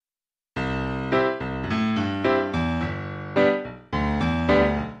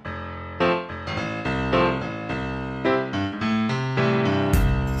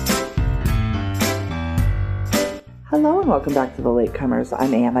Hello and welcome back to The Latecomers.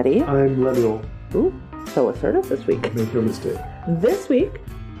 I'm Amity. I'm Lemuel. Ooh, so assertive this week. Make no mistake. This week,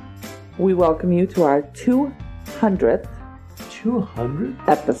 we welcome you to our 200th 200?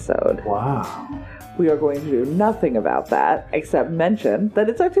 episode. Wow. We are going to do nothing about that except mention that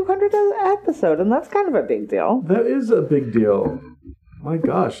it's our 200th episode, and that's kind of a big deal. That is a big deal. My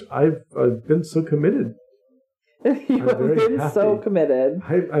gosh, I've been so committed. You have been happy. so committed.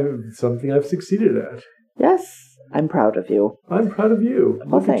 I'm something I've succeeded at. Yes, I'm proud of you. I'm proud of you.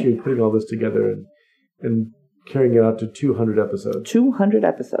 Well, Look at you putting all this together and carrying it out to 200 episodes. 200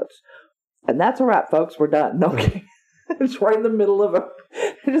 episodes. And that's a wrap, folks. We're done. No kidding. It's right in the middle of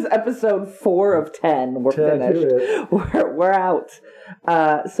just episode 4 of 10. We're finished. We're out.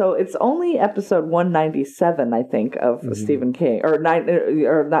 So it's only episode 197, I think, of Stephen King. Or not.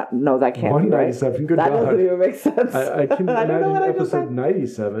 No, that can't be right. 197. Good that God. doesn't even make sense. I can I don't know imagine what I just episode said.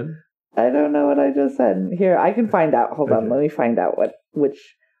 97. I don't know what I just said. Here, I can find out. Hold on. Okay. Let me find out what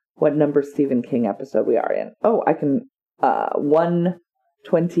number Stephen King episode we are in. Oh, I can.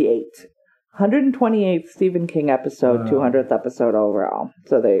 128. 128th Stephen King episode, Wow. 200th episode overall.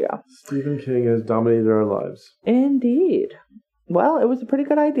 So there you go. Stephen King has dominated our lives. Indeed. Well, it was a pretty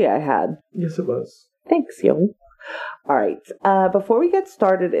good idea I had. Yes, it was. Thanks, yo. All right. Before we get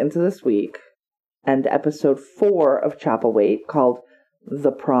started into this week and episode 4 of Chapelwaite called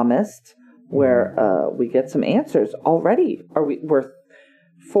The Promised, where we get some answers already. We're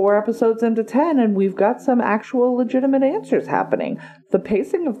 4 episodes into 10, and we've got some actual legitimate answers happening. The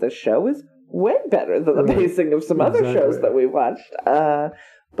pacing of this show is way better than the pacing of some other shows that we watched.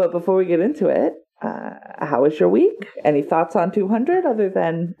 But before we get into it, how was your week? Any thoughts on 200 other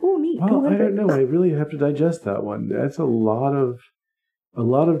than, ooh, neat, Well, 200? I don't know. I really have to digest that one. That's a lot of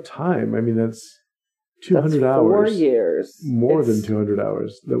time. I mean, that's 200 That's hours. 4 years. More than 200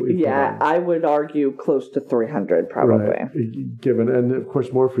 hours that we've Yeah, put on. I would argue close to 300 probably. Right. Given, and of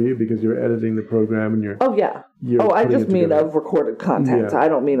course more for you because you're editing the program and you're... Oh, yeah. I just mean of recorded content. Yeah. I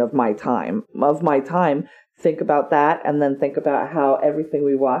don't mean of my time. Of my time, think about that and then think about how everything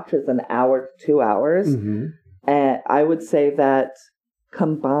we watch is an hour to 2 hours. Mm-hmm. And I would say that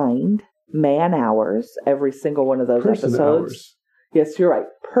combined man hours, every single one of those Person episodes. hours. Yes, you're right.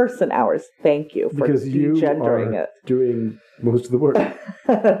 Person hours. Thank you for Because you gendering are it. doing most of the work.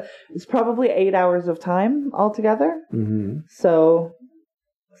 It's probably 8 hours of time altogether. Mm-hmm. So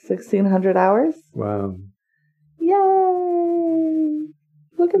 1,600 hours. Wow. Yay!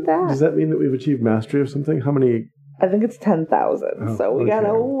 Look at that. Does that mean that we've achieved mastery of something? How many... I think it's 10,000. Oh, so we got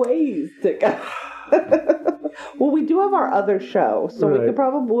a ways to go. Well, we do have our other show, so Right.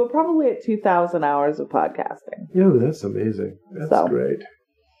 we're probably at 2,000 hours of podcasting. Yeah, that's amazing. That's great.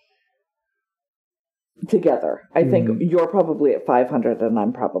 Together. I think you're probably at 500 and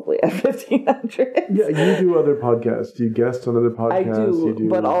I'm probably at 1,500. Yeah, you do other podcasts. You guest on other podcasts. I do, you do,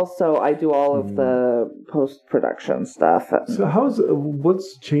 but also I do all of the post-production stuff. So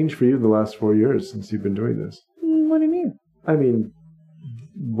what's changed for you in the last 4 years since you've been doing this? What do you mean? I mean,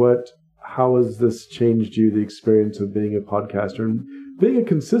 how has this changed you, the experience of being a podcaster and being a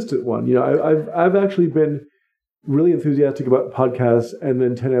consistent one? You know, I've actually been really enthusiastic about podcasts, and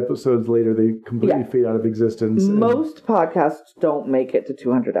then 10 episodes later, they completely fade out of existence. Most podcasts don't make it to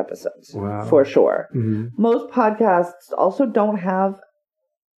 200 episodes. Wow. For sure. Mm-hmm. Most podcasts also don't have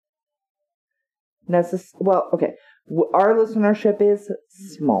our listenership is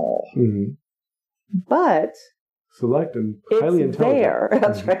small, but select and highly it's intelligent. there.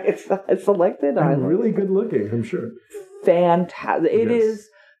 That's right. It's selected. And really good looking, I'm sure. Fantastic. It is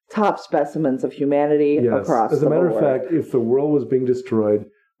top specimens of humanity across the board. As a matter of fact, if the world was being destroyed,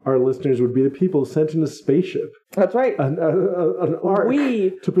 our listeners would be the people sent in a spaceship. That's right. An ark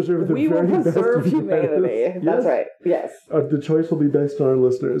to preserve the very will best preserve of humanity. That's right. Yes. The choice will be based on our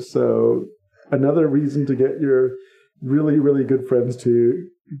listeners. So another reason to get your really, really good friends to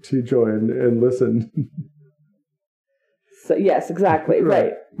join and listen. So yes, exactly.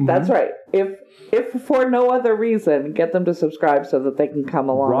 Right. Mm-hmm. That's right. If for no other reason, get them to subscribe so that they can come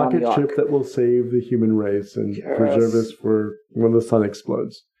along. Rocket on the ship that will save the human race and preserve us for when the sun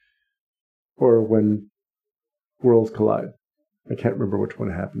explodes. Or when worlds collide. I can't remember which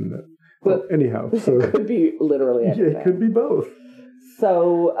one happened. Well, anyhow. So it could be literally anything. It could be both.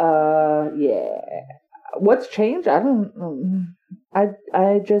 So, what's changed? I don't know.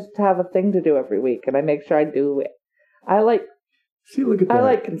 I just have a thing to do every week, and I make sure I do it. Look at that. I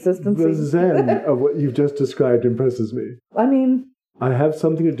like consistency. The zen of what you've just described impresses me. I mean, I have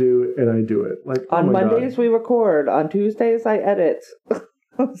something to do, and I do it. On Mondays we record. On Tuesdays I edit.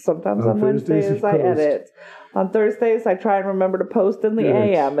 Sometimes on Wednesdays I edit. On Thursdays I try and remember to post in the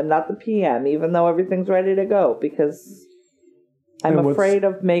AM and not the PM, even though everything's ready to go, because I'm afraid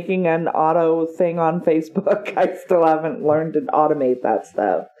of making an auto thing on Facebook. I still haven't learned to automate that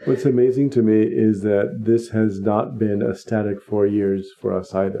stuff. What's amazing to me is that this has not been a static 4 years for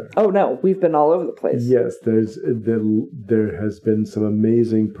us either. Oh, no. We've been all over the place. Yes, there has been some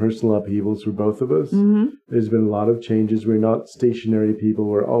amazing personal upheavals for both of us. Mm-hmm. There's been a lot of changes. We're not stationary people.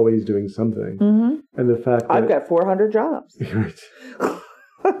 We're always doing something. Mm-hmm. And the fact that... I've got 400 jobs. Right.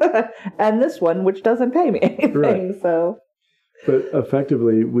 And this one, which doesn't pay me anything, right. So... But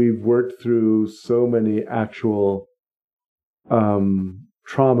effectively, we've worked through so many actual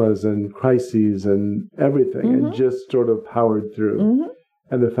traumas and crises and everything, mm-hmm. and just sort of powered through. Mm-hmm.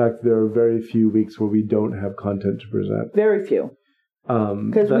 And the fact that there are very few weeks where we don't have content to present. Very few.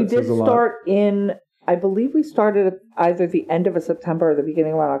 Because we did start in, I believe we started at either the end of September or the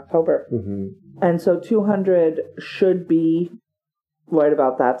beginning of October. Mm-hmm. And so 200 should be right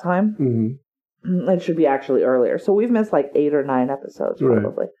about that time. Mm-hmm. It should be actually earlier. So we've missed like 8 or 9 episodes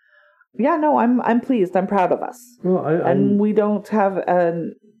probably. Right. Yeah, no, I'm pleased. I'm proud of us. Well, and we don't have a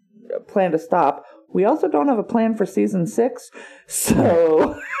plan to stop. We also don't have a plan for season 6.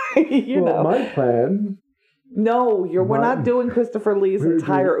 So, you know. My plan... No, we're not doing Christopher Lee's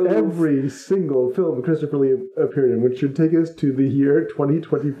entire oof. Every single film Christopher Lee appeared in, which should take us to the year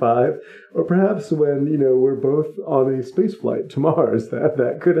 2025, or perhaps when, we're both on a space flight to Mars.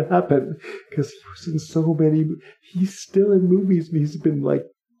 That could happen, because he was in so many... He's still in movies, and he's been,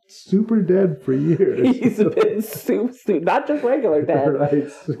 super dead for years. He's been super, not just regular dead. Right.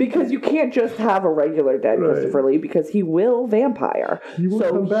 Because you can't just have a regular dead Christopher Lee, because he will vampire. He will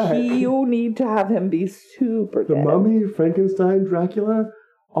come back. You need to have him be super dead. The Mummy, Frankenstein, Dracula,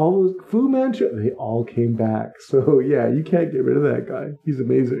 all those, Fu Manchu, they all came back. So yeah, you can't get rid of that guy. He's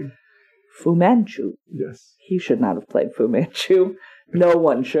amazing. Fu Manchu? Yes. He should not have played Fu Manchu. No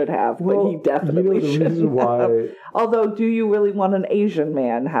one should have, but he definitely should have. Although, do you really want an Asian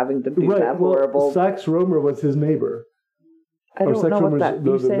man having to do that horrible... Sax Rohmer was his neighbor. I don't know what that...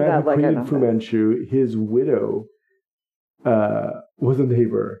 You say that like I know. Fu Manchu, his widow was a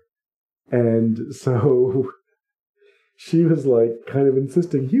neighbor. And so she was kind of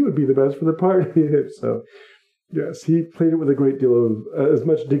insisting he would be the best for the party. So, yes, he played it with a great deal of... as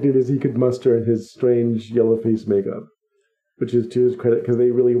much dignity as he could muster in his strange yellow face makeup. Which is to his credit, because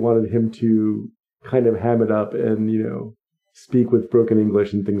they really wanted him to kind of ham it up and, speak with broken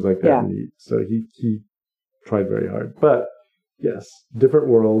English and things like that. Yeah. And so he tried very hard. But, yes, different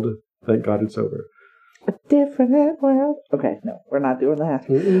world. Thank God it's over. A different world. Okay, no, we're not doing that.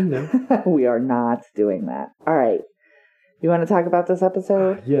 No. We are not doing that. All right. You want to talk about this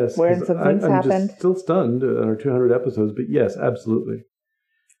episode? Yes. Where some things happened? I'm just still stunned at our 200 episodes, but yes, absolutely.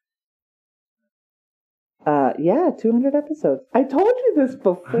 200 episodes. I told you this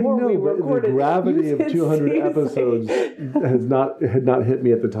before we recorded. The gravity of 200 episodes had not hit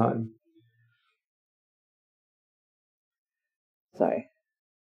me at the time. Sorry.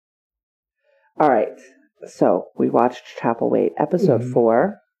 All right. So we watched Chapelwaite, episode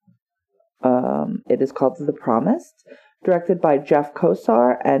 4. It is called The Promised, directed by Jeff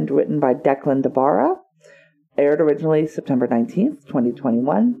Kosar and written by Declan DeBarra. Aired originally September 19th,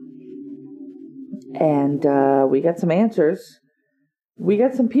 2021. And we get some answers. We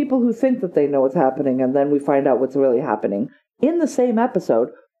get some people who think that they know what's happening, and then we find out what's really happening in the same episode,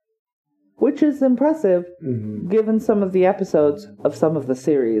 which is impressive, given some of the episodes of some of the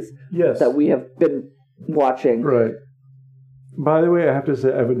series that we have been watching. Right. By the way, I have to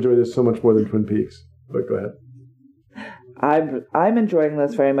say I've enjoyed this so much more than Twin Peaks. But go ahead. I'm enjoying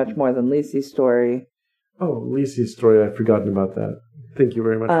this very much more than Lisi's story. Oh, Lisi's story. I've forgotten about that. Thank you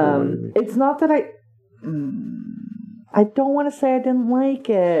very much for reminding me. It's not that I don't want to say I didn't like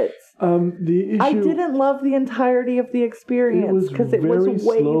it. The issue, I didn't love the entirety of the experience because it was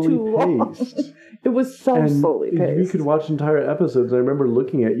way too long. It was so slowly paced. You could watch entire episodes. I remember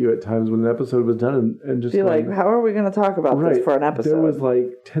looking at you at times when an episode was done and just be like, how are we going to talk about this for an episode? There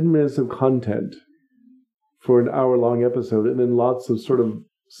was 10 minutes of content for an hour-long episode, and then lots of sort of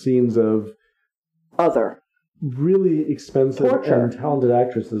scenes of other really expensive and talented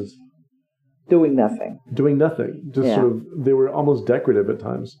actresses doing nothing. Just sort of, they were almost decorative at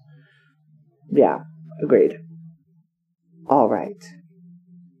times. Yeah, agreed. All right.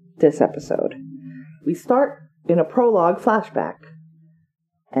 This episode. We start in a prologue flashback.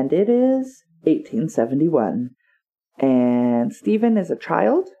 And it is 1871. And Stephen is a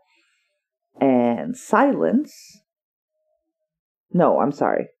child. And Silence... No, I'm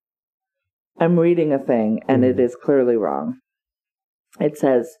sorry. I'm reading a thing, and it is clearly wrong. It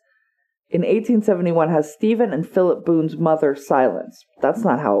says, in 1871, has Stephen and Philip Boone's mother Silence. That's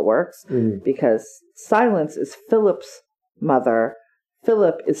not how it works, because Silence is Philip's mother.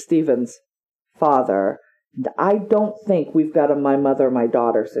 Philip is Stephen's father. I don't think we've got a my mother, my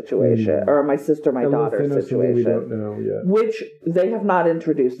daughter situation, or my sister, my daughter situation, we don't know yet. Which they have not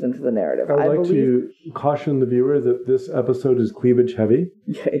introduced into the narrative. I would like to caution the viewer that this episode is cleavage heavy.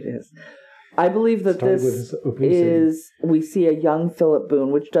 Yeah, it is. I believe that this is, we see a young Philip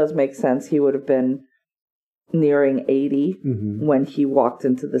Boone, which does make sense. He would have been nearing 80 when he walked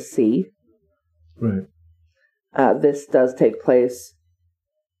into the sea. Right. This does take place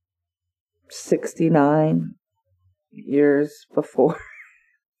 69 years before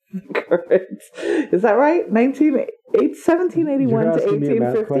the current. Is that right? 1781 to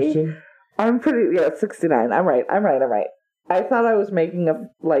 1850? I'm pretty, 69. I'm right. I thought I was making a,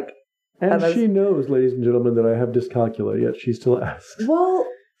 And she knows, ladies and gentlemen, that I have dyscalculia, yet she still asks. Well,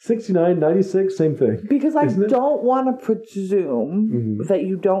 69, 96, same thing. Because I don't want to presume that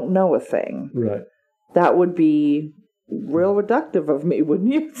you don't know a thing. Right. That would be real reductive of me,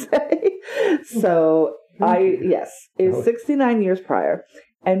 wouldn't you say? So, it's 69 years prior.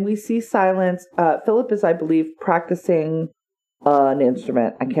 And we see Silence. Philip is, I believe, practicing an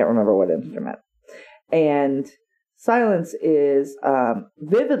instrument. I can't remember what instrument. And Silence is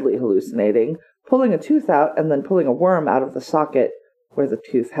vividly hallucinating, pulling a tooth out and then pulling a worm out of the socket where the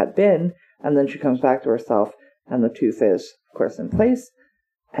tooth had been. And then she comes back to herself and the tooth is, of course, in place.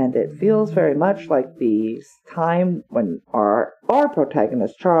 And it feels very much like the time when our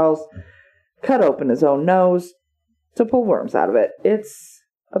protagonist, Charles, cut open his own nose to pull worms out of it. It's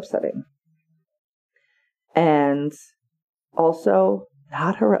upsetting. And also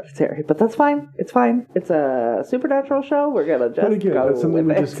not hereditary, but that's fine. It's fine. It's a supernatural show. We're going to just But again, go that's something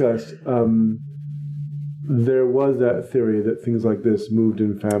we with it. discussed. There was that theory that things like this moved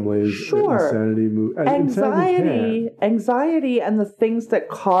in families. Sure. Insanity moved. Anxiety and the things that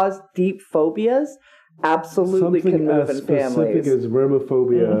cause deep phobias absolutely can move in families. Something as specific as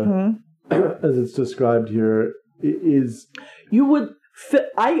vermophobia, as it's described here, is... You would...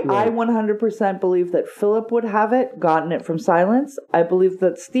 I 100% believe that Philip would have it, gotten it from Silence. I believe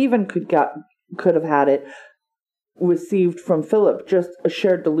that Stephen could have had it received from Philip, just a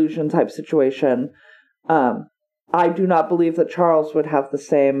shared delusion type situation. I do not believe that Charles would have the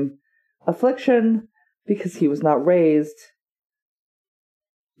same affliction because he was not raised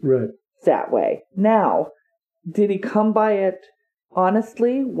that way. Now, did he come by it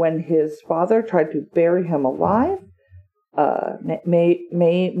honestly when his father tried to bury him alive?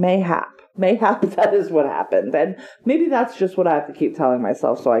 Mayhap that is what happened. And maybe that's just what I have to keep telling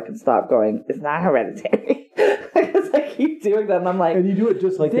myself so I can stop going, it's not hereditary. Because I keep doing that and I'm like, and you do it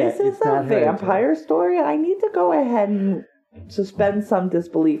just like this that. This is a vampire story. I need to go ahead and suspend some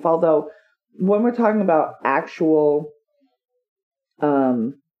disbelief. Although when we're talking about actual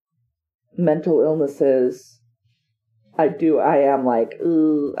mental illnesses, I am like,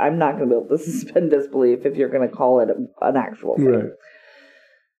 I'm not going to be able to suspend disbelief if you're going to call it an actual thing. Right.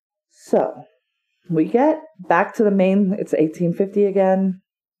 So, we get back to the main, it's 1850 again,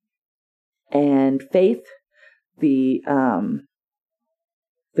 and Faith, the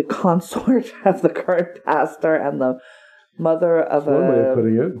consort of the current pastor and the mother of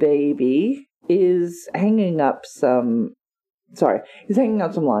a baby, is hanging up some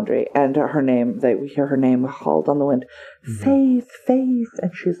laundry, and we hear her name called on the wind, Faith, and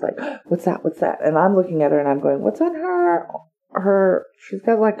she's like, what's that? And I'm looking at her and I'm going, what's on her, she's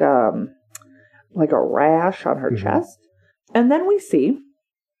got like a rash on her chest. And then we see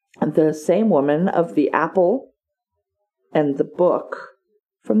the same woman of the apple and the book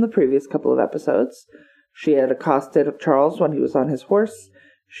from the previous couple of episodes. She had accosted Charles when he was on his horse.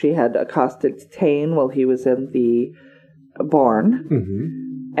 She had accosted Tane while he was in the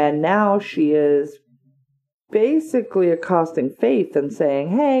barn. And now she is basically accosting Faith and saying,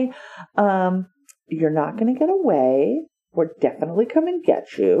 hey, you're not going to get away. We're definitely coming to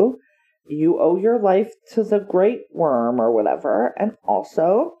get you. You owe your life to the great worm or whatever. And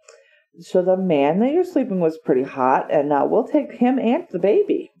also, so the man that you're sleeping with is pretty hot, and we'll take him and the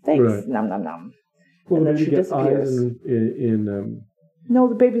baby. Thanks. Right. Nom, nom, nom. Well, and then she disappears. No,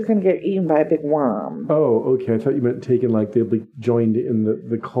 the baby's going to get eaten by a big worm. Oh, okay. I thought you meant taken like they'll be joined in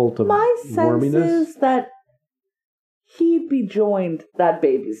the cult of worminess. My sense is that he'd be joined. That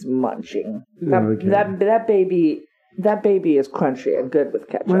baby's munching. That baby is crunchy and good with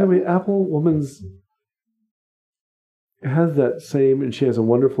ketchup. By the way, Apple Woman's has that same, and she has a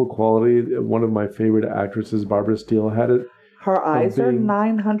wonderful quality. One of my favorite actresses, Barbara Steele, had it. Her eyes are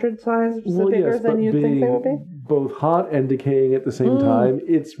 900 times bigger than you'd think they would be. both hot and decaying at the same time.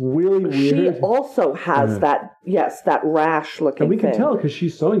 It's really weird. She also has that rash looking thing. And we can thing. tell because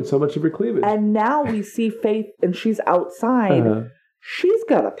she's showing so much of her cleavage. And now we see Faith, and she's outside. She's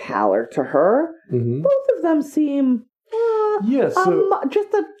got a pallor to her. Mm-hmm. Both of them seem just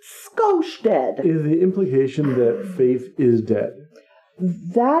a skosh dead. Is the implication that Faith is dead?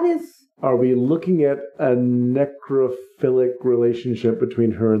 That is... Are we looking at a necrophilic relationship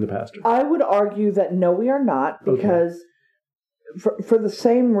between her and the pastor? I would argue that no, we are not, because for the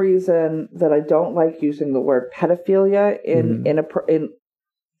same reason that I don't like using the word pedophilia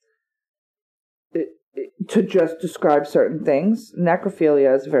to just describe certain things.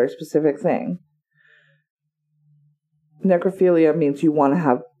 Necrophilia is a very specific thing. Necrophilia means you want to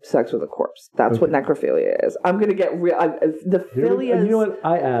have sex with a corpse. That's what necrophilia is. I'm going to get real. The philia. You know what?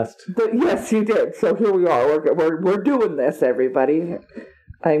 I asked. Yes, you did. So here we are. We're doing this, everybody.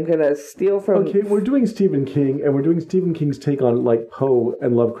 I'm going to steal from... Okay, we're doing Stephen King, and we're doing Stephen King's take on, like, Poe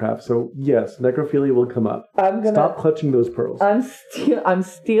and Lovecraft. So, yes, necrophilia will come up. Stop clutching those pearls. I'm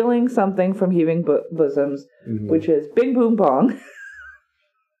stealing something from Heaving Bosoms, which is Bing Boom Bong.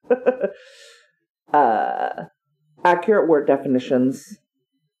 Accurate word definitions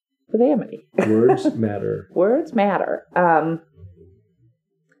with Amity. Words matter. Words matter.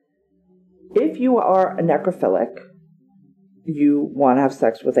 If you are a necrophilic, you want to have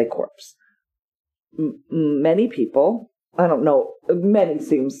sex with a corpse. Many people, I don't know, many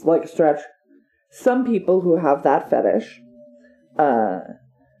seems like a stretch. Some people who have that fetish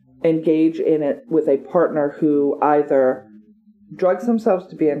engage in it with a partner who either drugs themselves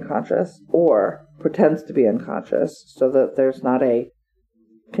to be unconscious or pretends to be unconscious so that there's not a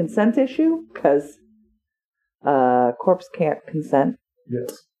consent issue, because corpse can't consent.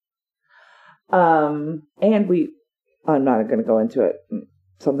 Yes. And I'm not going to go into it.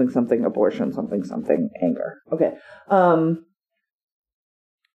 Something abortion, something anger. Okay.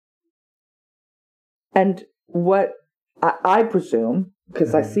 And what I presume,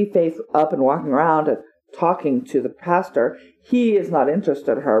 because I see Faith up and walking around and talking to the pastor, he is not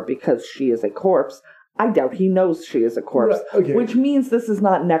interested in her because she is a corpse. I doubt he knows she is a corpse, which means this is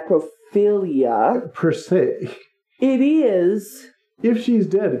not necrophilia per se. It is if she's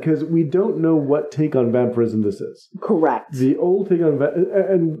dead, because we don't know what take on vampirism this is. Correct. The old take on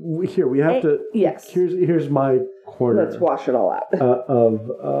and here we have to. Yes. Here's my corner. Let's wash it all out.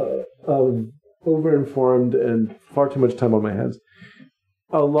 Of overinformed and far too much time on my hands.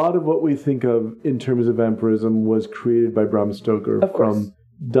 A lot of what we think of in terms of vampirism was created by Bram Stoker from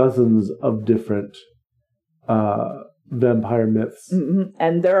dozens of different vampire myths. Mm-hmm.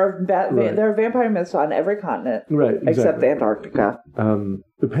 And there are vampire myths on every continent, right? Exactly. Except Antarctica.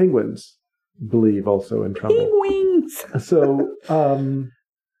 The penguins believe also in trouble. Penguins.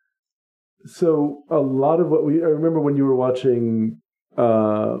 So a lot of what I remember when you were watching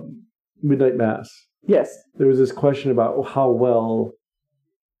Midnight Mass. Yes. There was this question about how well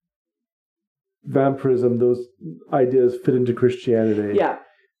vampirism, those ideas fit into Christianity. Yeah.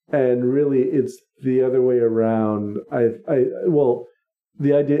 And really it's the other way around. The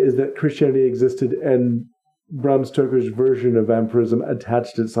idea is that Christianity existed and Bram Stoker's version of vampirism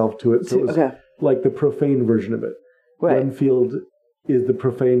attached itself to it. So it was like the profane version of it. Right. Renfield is the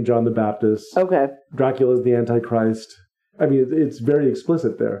profane John the Baptist. Okay. Dracula is the Antichrist. I mean, it's very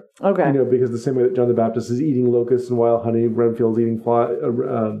explicit there. Okay. Because the same way that John the Baptist is eating locusts and wild honey, Renfield's eating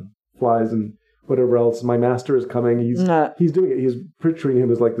flies and whatever else. My master is coming. He's doing it. He's picturing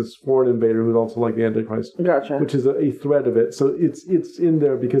him as like this foreign invader who's also like the Antichrist. Gotcha. Which is a thread of it. So it's in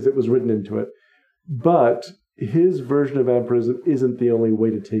there because it was written into it. But his version of vampirism isn't the only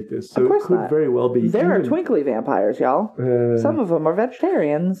way to take this. So it could very well be. There are twinkly vampires, y'all. Some of them are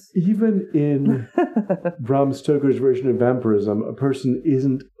vegetarians. Even in Bram Stoker's version of vampirism, a person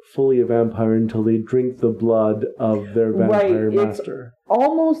isn't fully a vampire until they drink the blood of their vampire master.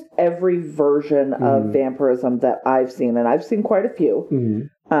 Almost every version of vampirism that I've seen, and I've seen quite a few,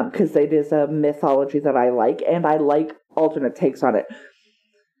 because it is a mythology that I like, and I like alternate takes on it.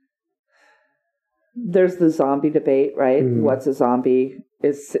 There's the zombie debate, right? Mm-hmm. What's a zombie?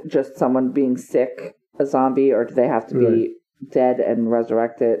 Is just someone being sick a zombie, or do they have to be dead and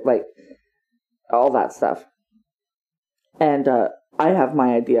resurrected? Like, all that stuff. And I have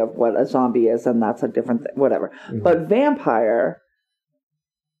my idea of what a zombie is, and that's a different thing, whatever. Mm-hmm. But vampire,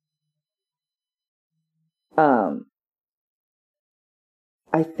 I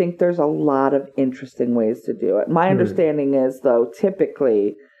think there's a lot of interesting ways to do it. My understanding is, though,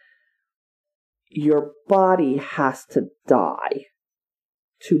 typically your body has to die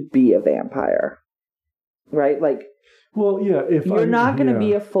to be a vampire, right? Like, Well, yeah, if you're not going to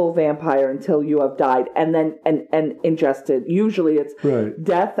be a full vampire until you have died and then and ingested. Usually it's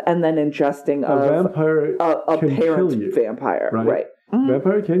death and then ingesting a vampire a can parent kill you, vampire. Right. Mm-hmm.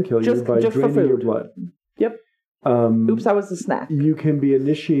 Vampire can kill you by draining your blood. Yep. Oops, that was the snack. You can be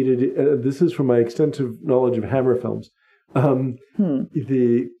initiated. This is from my extensive knowledge of Hammer films.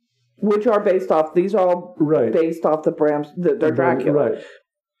 Which are based off. These are all based off the they're Dracula. Right.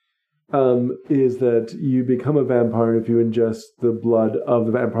 Is that you become a vampire if you ingest the blood of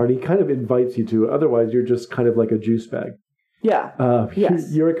the vampire. And he kind of invites you to it. Otherwise, you're just kind of like a juice bag. Yeah.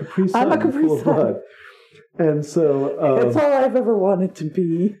 Yes. You're a Capri Sun. I'm a Capri full of blood. And so... it's all I've ever wanted to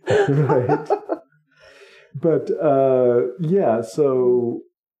be. Right. But, so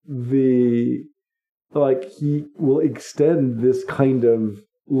he will extend this kind of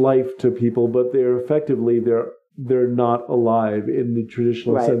life to people, but they're not alive in the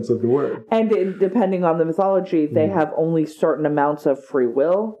traditional sense of the word. And depending on the mythology, they have only certain amounts of free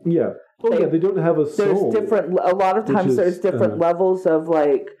will. Yeah. They don't have a soul. A lot of times there's different levels of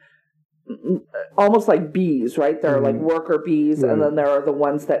almost like bees, right? There are like worker bees, and then there are the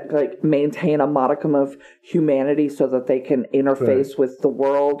ones that like maintain a modicum of humanity so that they can interface with the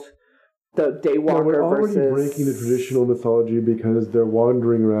world. The daywalker we're already breaking the traditional mythology because they're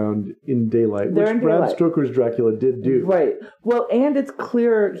wandering around in daylight, which Bram Stoker's Dracula did do. Right. Well, and it's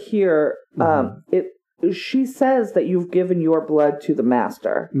clear here. She says that you've given your blood to the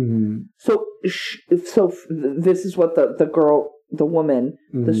master. Mm-hmm. So this is what the girl, the woman,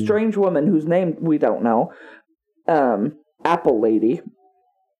 the strange woman whose name we don't know, Apple Lady,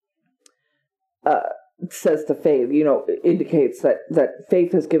 says to Faith, indicates that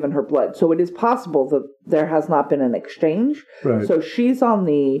Faith has given her blood. So it is possible that there has not been an exchange. Right. So she's still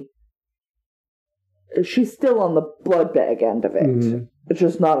on the blood bag end of it. Mm-hmm. It's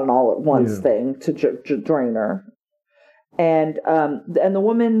just not an all at once thing to drain her. And the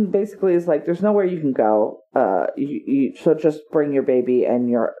woman basically is like, there's nowhere you can go. So just bring your baby and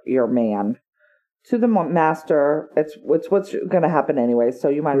your man to the master. It's what's going to happen anyway. So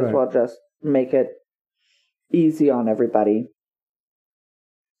you might as well just make it easy on everybody.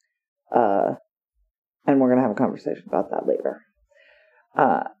 And we're going to have a conversation about that later.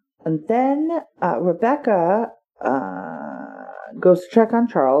 And then Rebecca goes to check on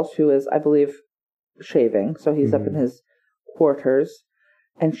Charles, who is, I believe, shaving. So he's up in his quarters.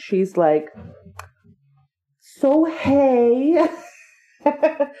 And she's like, so, hey,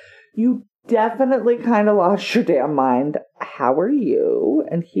 you definitely kind of lost your damn mind. How are you?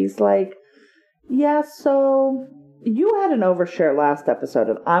 And he's like, yeah, so you had an overshare last episode,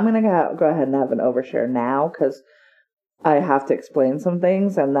 and I'm going to go ahead and have an overshare now because I have to explain some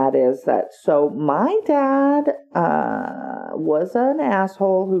things, and that is that, so my dad was an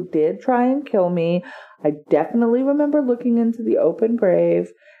asshole who did try and kill me. I definitely remember looking into the open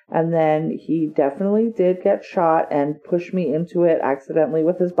grave, and then he definitely did get shot and push me into it accidentally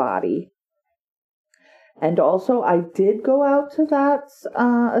with his body. And also, I did go out to that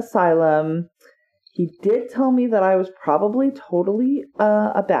asylum. He did tell me that I was probably totally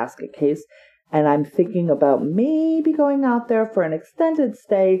a basket case, and I'm thinking about maybe going out there for an extended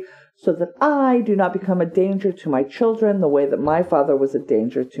stay so that I do not become a danger to my children the way that my father was a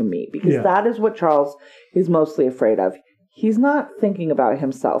danger to me. Because that is what Charles is mostly afraid of. He's not thinking about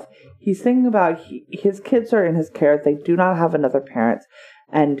himself. He's thinking about his kids are in his care. They do not have another parent,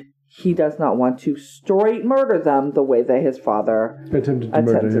 and he does not want to straight murder them the way that his father attempted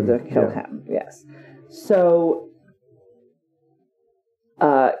to kill him. Yes. So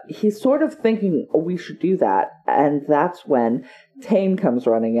he's sort of thinking, we should do that. And that's when Tane comes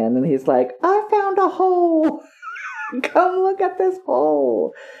running in and he's like, I found a hole. Come look at this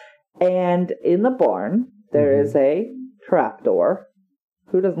hole. And in the barn, there is a trapdoor.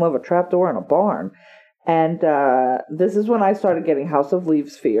 Who doesn't love a trapdoor in a barn? And this is when I started getting House of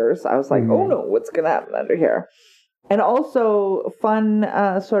Leaves fears. I was like, oh no, what's going to happen under here? And also fun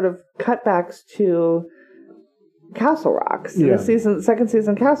sort of cutbacks to Castle Rock. The second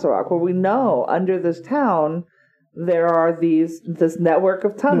season Castle Rock, where we know under this town there are this network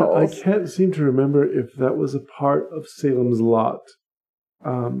of tunnels. Now, I can't seem to remember if that was a part of Salem's Lot.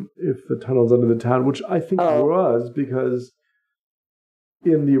 If the tunnels under the town, which I think was, because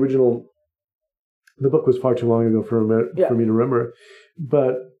in the original, the book was far too long ago for me to remember.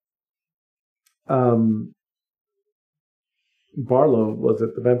 But Barlow, was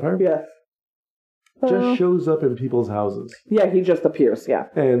it the vampire? Yes. Just shows up in people's houses. Yeah, he just appears,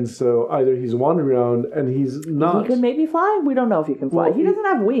 And so either he's wandering around and he's not... He can maybe fly? We don't know if he can fly. He doesn't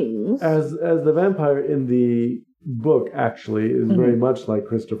have wings. As the vampire in the book actually is very much like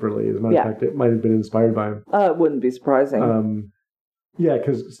Christopher Lee. As a matter of fact, it might have been inspired by him. It wouldn't be surprising. Yeah,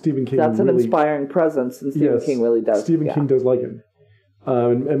 because Stephen King. That's an inspiring presence, and Stephen King really does. Stephen King does like him,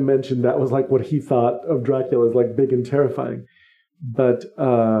 and mentioned that was like what he thought of Dracula as like big and terrifying. But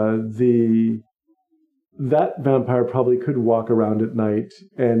that vampire probably could walk around at night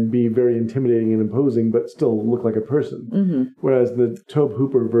and be very intimidating and imposing, but still look like a person. Mm-hmm. Whereas the Tobe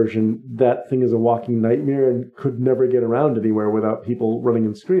Hooper version, that thing is a walking nightmare and could never get around anywhere without people running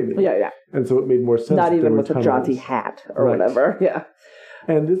and screaming. Yeah. And so it made more sense. Not even with a jaunty hat or whatever. Yeah.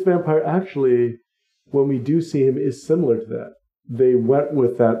 And this vampire actually, when we do see him, is similar to that. They went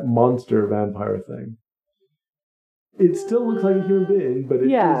with that monster vampire thing. It still looks like a human being, but it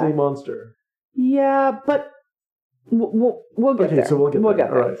is a monster. Yeah, but we'll get there. So we'll get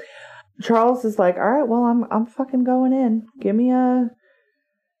there. All right. Charles is like, all right, well, I'm fucking going in. Give me a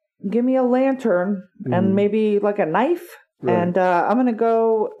lantern and maybe like a knife, and I'm gonna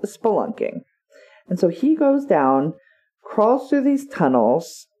go spelunking. And so he goes down, crawls through these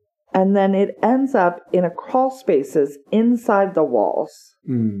tunnels, and then it ends up in a crawl spaces inside the walls.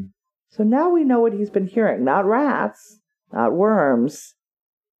 So now we know what he's been hearing. Not rats, not worms,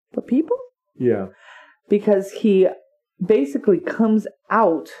 but people? Yeah. Because he basically comes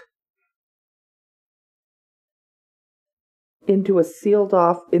out into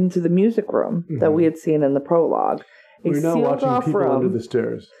the music room that we had seen in the prologue. We're now watching people under the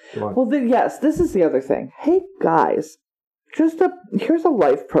stairs. Well, yes, this is the other thing. Hey, guys, here's a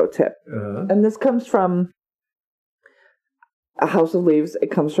life pro tip. And this comes from A House of Leaves. It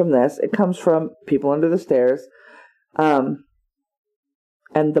comes from this. It comes from People Under the Stairs. And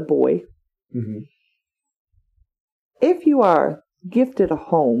The Boy. Mm-hmm. If you are gifted a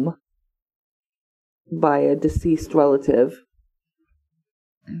home by a deceased relative,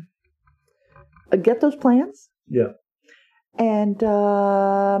 get those plans. Yeah. And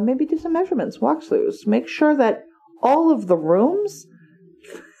maybe do some measurements, walkthroughs. Make sure that all of the rooms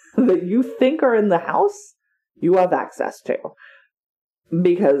that you think are in the house, you have access to.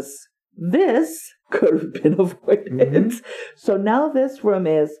 Because this could have been avoided. Mm-hmm. So now this room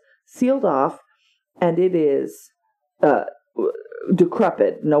is sealed off, and it is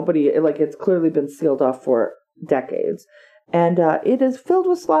decrepit. It's clearly been sealed off for decades. And it is filled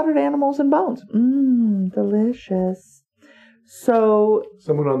with slaughtered animals and bones. Delicious. So...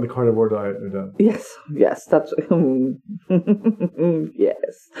 Someone on the carnivore diet, no doubt. Yes, that's...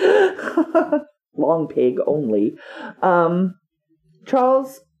 yes. Long pig only.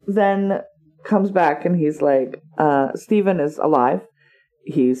 Charles then comes back and he's like, Stephen is alive.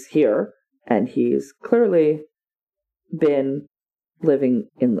 He's here. And he's clearly been living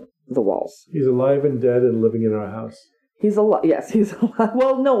in the walls. He's alive and dead and living in our house. He's alive. Yes, he's alive.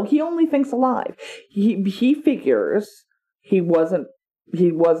 Well, no, he only thinks alive. He figures he wasn't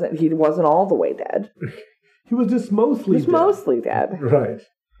all the way dead. He was just mostly dead. Right.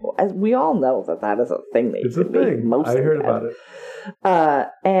 As we all know that is a thing. It's a thing. I heard about it.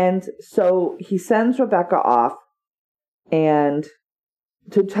 And so he sends Rebecca off and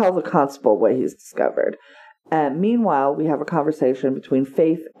to tell the constable what he's discovered. Meanwhile, we have a conversation between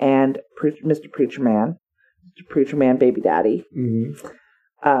Faith and Mr. Preacher Man, baby daddy,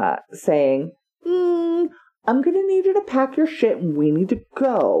 saying, I'm going to need you to pack your shit and we need to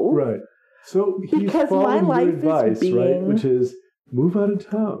go. Right. So he's because following my life your advice, right? Which is, move out of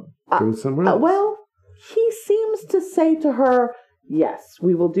town. Go somewhere else. Well, he seems to say to her, yes,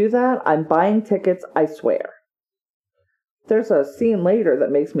 we will do that. I'm buying tickets, I swear. There's a scene later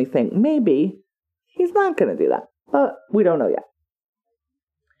that makes me think maybe he's not going to do that. But we don't know yet.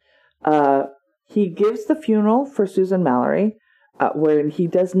 He gives the funeral for Susan Mallory, where he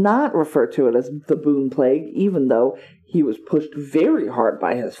does not refer to it as the Boone Plague, even though he was pushed very hard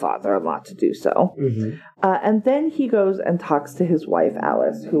by his father-in-law to do so. Mm-hmm. And then he goes and talks to his wife,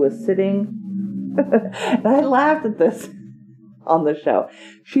 Alice, who is sitting... and I laughed at this on the show.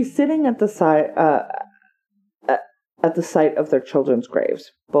 She's sitting at the side... at the site of their children's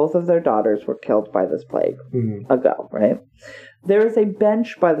graves. Both of their daughters were killed by this plague ago, right? There is a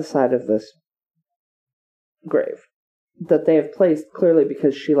bench by the side of this grave that they have placed clearly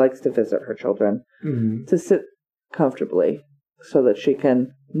because she likes to visit her children to sit comfortably so that she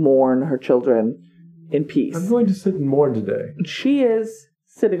can mourn her children in peace. I'm going to sit and mourn today. She is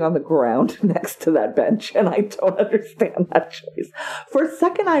sitting on the ground next to that bench, and I don't understand that choice. For a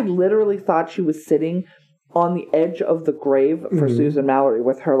second, I literally thought she was sitting on the edge of the grave for Susan Mallory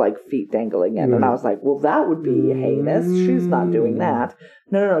with her feet dangling in. And I was like, well, that would be heinous. She's not doing that.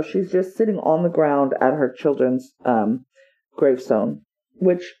 No. She's just sitting on the ground at her children's gravestone,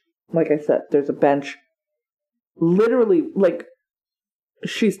 which, like I said, there's a bench literally, like,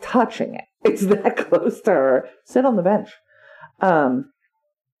 she's touching it. It's that close to her. Sit on the bench. But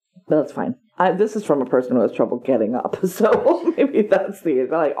that's fine. This is from a person who has trouble getting up, so maybe that's the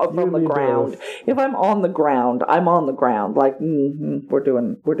like from the ground. Both. If I'm on the ground, I'm on the ground. Like we're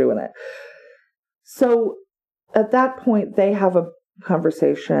doing it. So at that point, they have a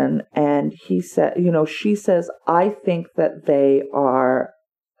conversation, and he said, she says, "I think that they are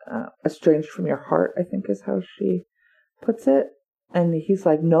estranged from your heart." I think is how she puts it, and he's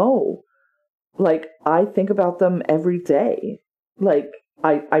like, "No, like I think about them every day. Like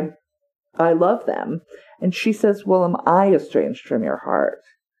I love them." And she says, "Well, am I estranged from your heart?"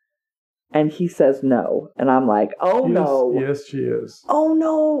 And he says no. And I'm like, oh no. Yes, she is. Oh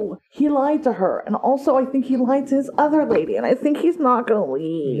no. He lied to her. And also I think he lied to his other lady. And I think he's not going to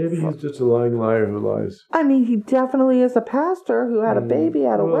leave. Maybe he's just a lying liar who lies. I mean, he definitely is a pastor who had a baby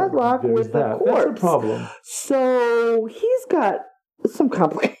out of wedlock with the corpse. That's a problem. So he's got some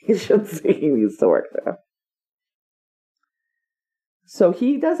complications he needs to work through. So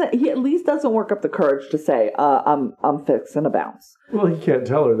he at least doesn't work up the courage to say, I'm fixing to bounce. Well, he can't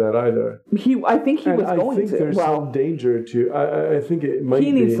tell her that either. I think he was going to. I think there's some danger to, I think it might be.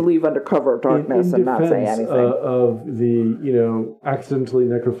 He needs to leave under cover of darkness and not say anything. Of the, accidentally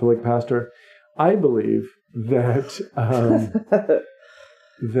necrophilic pastor, I believe that,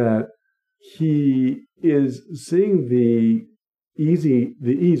 that he is seeing the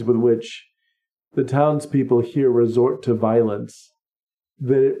ease with which the townspeople here resort to violence,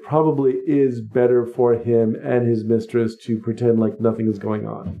 that it probably is better for him and his mistress to pretend like nothing is going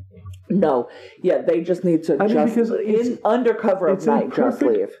on. No. Yeah, they just need to under cover of night, just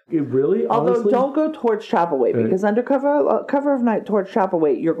leave. Really? Although, honestly? Don't go towards Chapelwaite, because under cover of night towards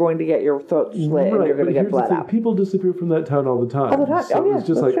Chapelwaite, you're going to get your throat slit and you're going to get bled out. People disappear from that town all the time. All the time. So it's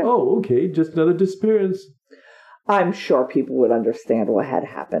just like, okay, just another disappearance. I'm sure people would understand what had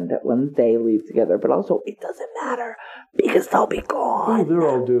happened when they leave together, but also it doesn't matter because they'll be gone. Oh, they're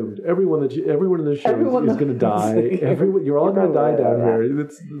all doomed. Everyone in the show is going to die. You're all going to die down here.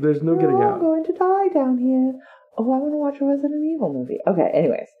 There's no getting out. We're all going to die down here. Oh, I want to watch a Resident Evil movie. Okay,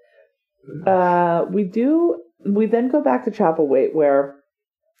 anyways. We then go back to Chapelwaite where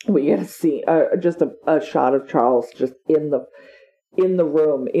we get to see just a shot of Charles just in the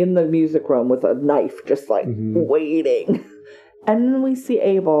room, in the music room with a knife, just like waiting. And then we see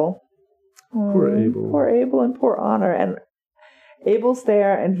Abel. Poor Abel. Poor Abel and poor Honor. And Abel's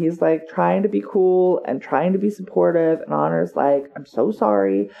there and he's like trying to be cool and trying to be supportive. And Honor's like, I'm so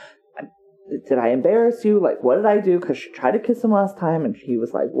sorry. Did I embarrass you? Like, what did I do? Because she tried to kiss him last time. And he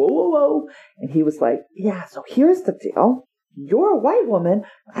was like, whoa, whoa, whoa. And he was like, yeah, so here's the deal. You're a white woman.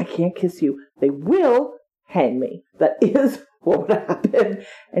 I can't kiss you. They will hang me. That is what would happen.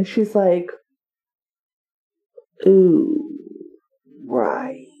 And she's like, ooh,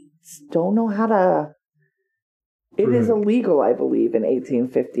 right. Don't know how to. It is illegal, I believe, in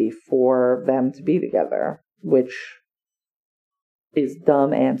 1850 for them to be together, which is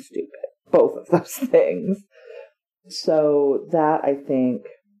dumb and stupid. Both of those things. So that, I think,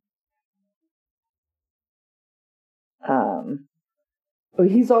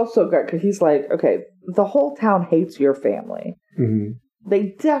 he's also got, because he's like, okay, the whole town hates your family. Mm-hmm.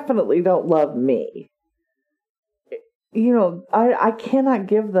 They definitely don't love me. I cannot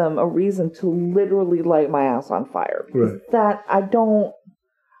give them a reason to literally light my house on fire. Because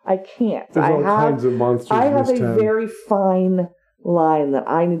I can't. There's all kinds of monsters I have in this a town. very fine line that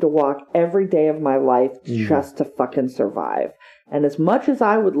I need to walk every day of my life just to fucking survive. And as much as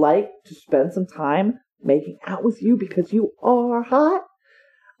I would like to spend some time making out with you because you are hot,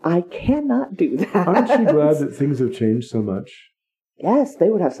 I cannot do that. Aren't you glad that things have changed so much? Yes, they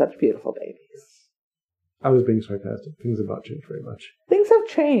would have such beautiful babies. I was being sarcastic. Things have not changed very much. Things have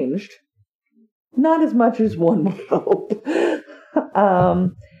changed. Not as much as one would hope.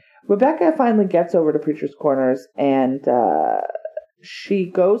 Rebecca finally gets over to Preacher's Corners and she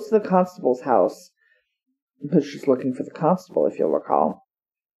goes to the constable's house because she's looking for the constable, if you'll recall.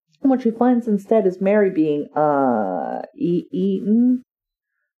 And what she finds instead is Mary being eaten.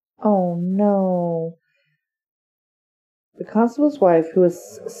 Oh no. The constable's wife, who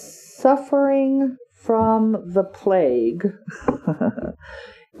is suffering from the plague,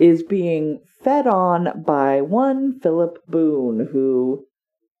 is being fed on by one Philip Boone, who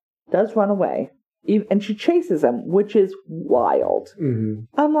does run away. And she chases him, which is wild. Mm-hmm.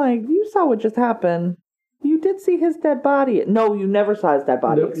 I'm like, you saw what just happened. You did see his dead body. No, you never saw his dead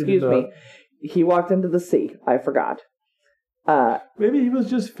body. Nope, excuse me. He walked into the sea. I forgot. Maybe he was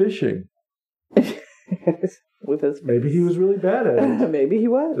just fishing. With his face. Maybe he was really bad at it. Maybe he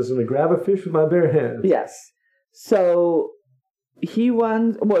was. Just going to grab a fish with my bare hands. Yes. So he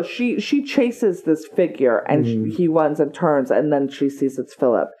runs. Well, she chases this figure, and he runs and turns, and then she sees it's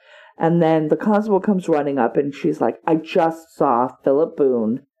Philip. And then the constable comes running up, and she's like, "I just saw Philip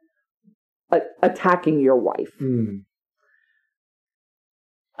Boone attacking your wife."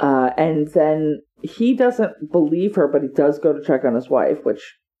 And then he doesn't believe her, but he does go to check on his wife,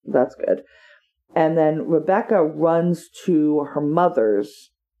 which that's good. And then Rebecca runs to her mother's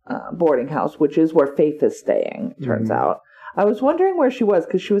boarding house, which is where Faith is staying, turns out. I was wondering where she was,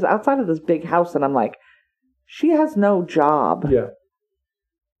 because she was outside of this big house, and I'm like, she has no job. Yeah.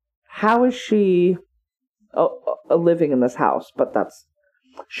 How is she living in this house? But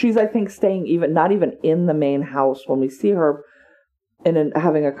she's, I think, staying not even in the main house. When we see her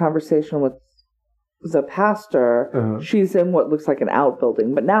having a conversation with the pastor, she's in what looks like an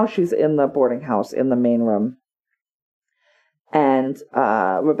outbuilding, but now she's in the boarding house in the main room. And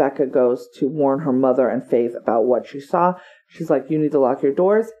Rebecca goes to warn her mother and Faith about what she saw. She's like, "You need to lock your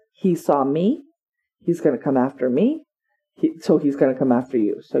doors. He saw me. He's going to come after me. So he's going to come after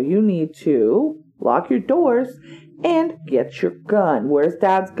you. So you need to lock your doors and get your gun." Where's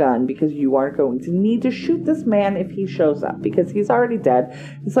Dad's gun? Because you are going to need to shoot this man if he shows up, because he's already dead.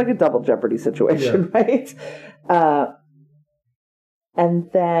 It's like a double jeopardy situation, right?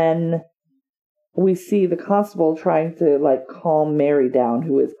 And then we see the constable trying to calm Mary down,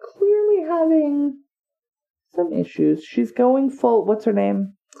 who is clearly having some issues. She's going full. What's her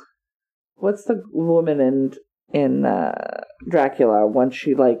name? What's the woman in Dracula when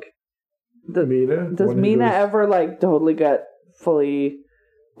she Mina? Does Mina ever totally get fully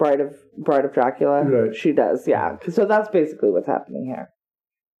Bride of Dracula? Right. She does, yeah. So that's basically what's happening here.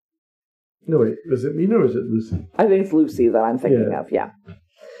 No, wait. Is it Mina or is it Lucy? I think it's Lucy that I'm thinking of, yeah.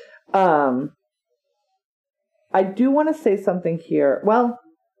 I do want to say something here. Well,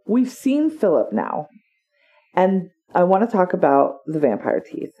 we've seen Philip now, and I want to talk about the vampire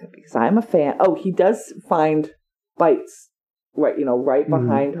teeth, because I'm a fan. Oh, he does find bites right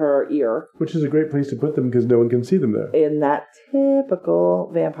behind her ear. Which is a great place to put them, because no one can see them there. In that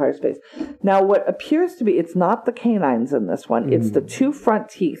typical vampire space. Now, what appears to be, it's not the canines in this one. It's the two front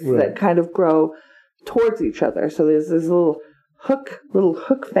teeth that kind of grow towards each other. So there's this little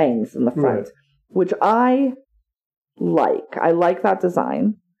hook fangs in the front, which I like. I like that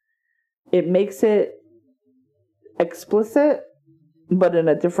design. It makes it explicit, but in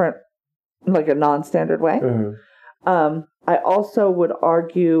a different, a non-standard way. I also would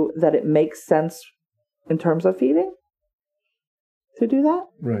argue that it makes sense in terms of feeding to do that.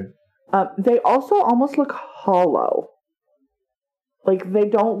 Right. They also almost look hollow. They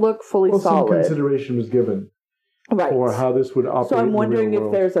don't look fully solid. Some consideration was given. Right. For how this would operate. So I'm wondering in the real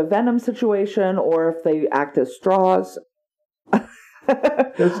if world. there's a venom situation, or if they act as straws.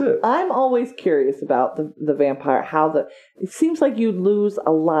 That's it. I'm always curious about the vampire, it seems like you lose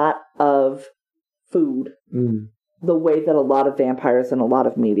a lot of food the way that a lot of vampires and a lot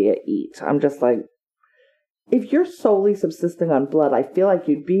of media eat. I'm just like, if you're solely subsisting on blood, I feel like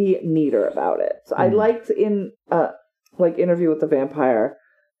you'd be neater about it. So I liked in Interview with the Vampire,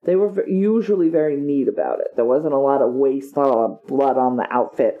 they were usually very neat about it. There wasn't a lot of waste, not a lot of blood on the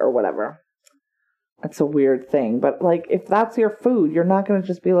outfit or whatever. That's a weird thing. But, if that's your food, you're not going to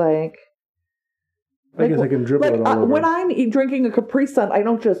just be like... I guess I can dribble it all over. When I'm drinking a Capri Sun, I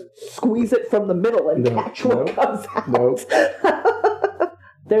don't just squeeze it from the middle and catch what comes out. Nope.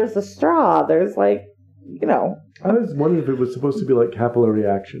 There's a straw. There's, I was wondering if it was supposed to be like capillary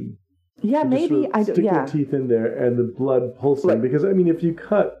action. Yeah, maybe. Stick your teeth in there and the blood pulsing. Because, if you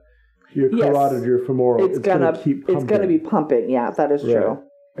cut your carotid, your femoral, it's going to keep pumping. It's going to be pumping. Yeah, that is true.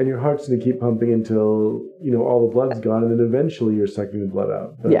 And your heart's going to keep pumping until, all the blood's gone. And then eventually you're sucking the blood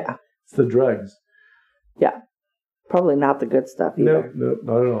out. But it's the drugs. Yeah. Probably not the good stuff either. No,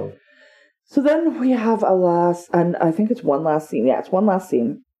 not at all. So then we have and I think it's one last scene. Yeah, it's one last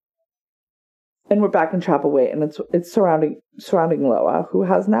scene. And we're back in Chapelwaite, and it's surrounding Loa, who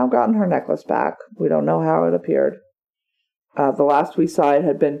has now gotten her necklace back. We don't know how it appeared. The last we saw, it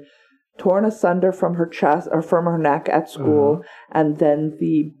had been torn asunder from her chest or from her neck at school, and then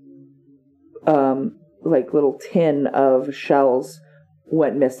the little tin of shells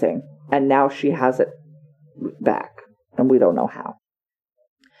went missing, and now she has it back, and we don't know how.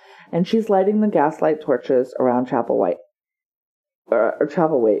 And she's lighting the gaslight torches around Chapelwaite,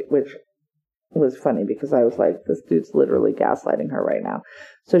 which was funny because I was like, this dude's literally gaslighting her right now.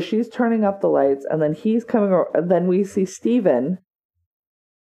 So she's turning up the lights, and then he's coming over, and then we see Stephen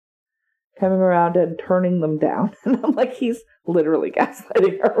coming around and turning them down. And I'm like, he's literally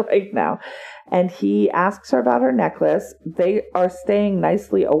gaslighting her right now. And he asks her about her necklace. They are staying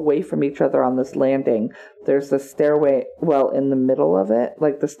nicely away from each other on this landing. There's a stairway, in the middle of it,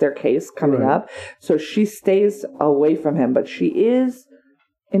 like the staircase coming up. So she stays away from him, but she is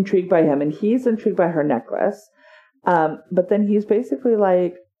intrigued by him, and he's intrigued by her necklace. But then he's basically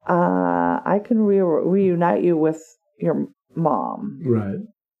like, I can reunite you with your mom. Right.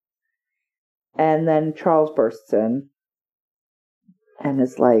 And then Charles bursts in and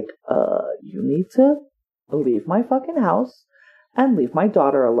is like, you need to leave my fucking house and leave my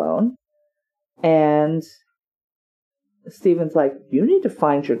daughter alone. And Stephen's like, you need to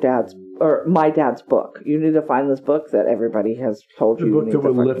find my dad's book. You need to find this book that everybody has told you. The book need that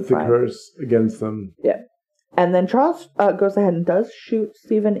would to lift the find. curse against them. Yeah. And then Charles goes ahead and does shoot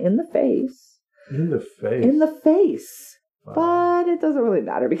Stephen in the face. In the face? In the face. Wow. But it doesn't really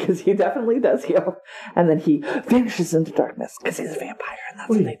matter because he definitely does heal. And then he vanishes into darkness because he's a vampire. And that's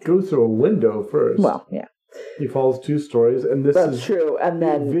what they do. He goes through a window first. Well, yeah. He falls 2 stories. And That's true. And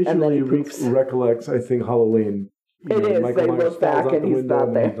then visually he poops. recollects, I think, Halloween. It is. Michael They Myers look back falls out and the he's window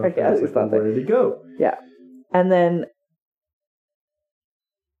not there. Yeah, he's not there. Where did he go? Yeah. And then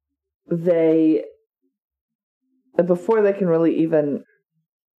before they can really even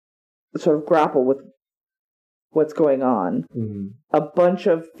sort of grapple with what's going on, a bunch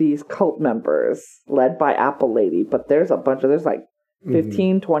of these cult members, led by Apple Lady, but there's like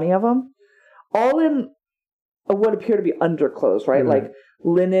 15, 20 of them, all in what appear to be underclothes, right? Like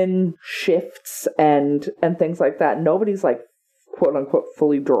linen shifts and things like that. Nobody's like, quote unquote,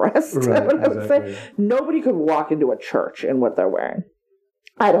 fully dressed. Right, I would say nobody could walk into a church in what they're wearing.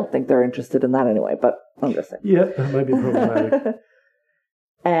 I don't think they're interested in that anyway, but I'm just saying. Yeah, that might be problematic.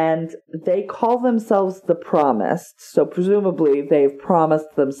 And they call themselves the Promised. So presumably they've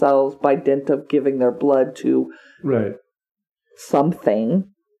promised themselves by dint of giving their blood to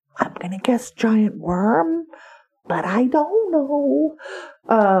something. I'm going to guess giant worm, but I don't know.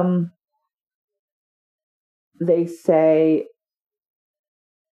 They say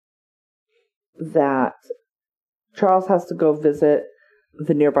that Charles has to go visit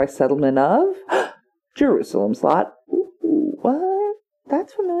the nearby settlement of Jerusalem's Lot. Ooh, what?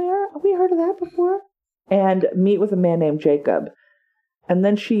 That's familiar. Have we heard of that before? And meet with a man named Jacob. And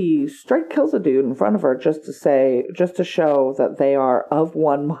then she straight kills a dude in front of her just to show that they are of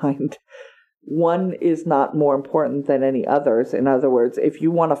one mind. One is not more important than any others. In other words, if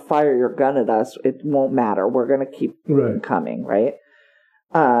you want to fire your gun at us, it won't matter. We're going to keep coming, right?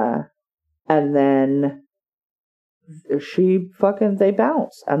 And then they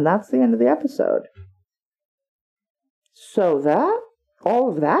bounce. And that's the end of the episode. So all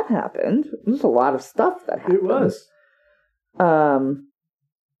of that happened. There's a lot of stuff that happened. It was.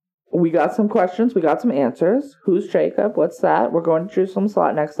 We got some questions. We got some answers. Who's Jacob? What's that? We're going to Jerusalem's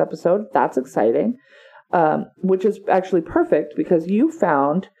Lot next episode. That's exciting. Which is actually perfect because you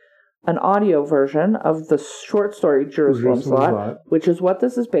found an audio version of the short story Jerusalem's Lot, which is what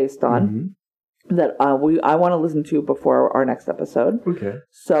this is based on. That I want to listen to before our next episode. Okay.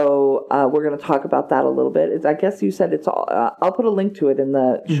 So we're going to talk about that a little bit. I guess you said it's all. I'll put a link to it in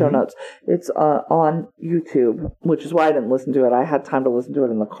the show notes. It's on YouTube, which is why I didn't listen to it. I had time to listen to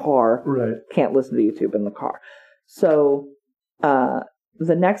it in the car. Right. Can't listen to YouTube in the car. So the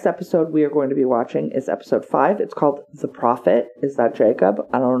next episode we are going to be watching is episode 5. It's called The Prophet. Is that Jacob?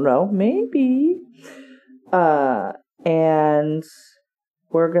 I don't know. Maybe. And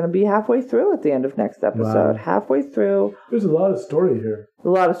we're going to be halfway through at the end of next episode. Wow. Halfway through. There's a lot of story here. A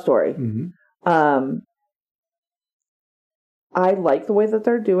lot of story. I like the way that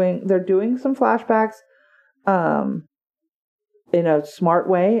they're doing some flashbacks in a smart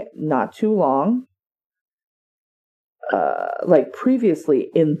way, not too long. Like previously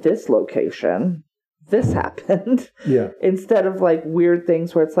in this location, this happened. Yeah. Instead of like weird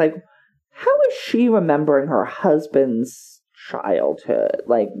things where it's like, how is she remembering her husband's childhood?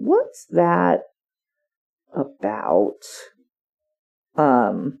 Like, what's that about?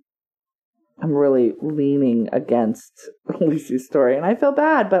 I'm really leaning against Lucy's story, and I feel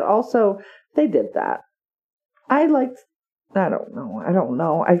bad, but also they did that. I don't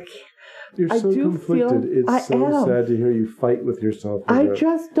know. You're so conflicted. It's so sad to hear you fight with yourself. I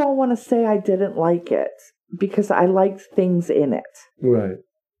just don't want to say I didn't like it because I liked things in it. Right.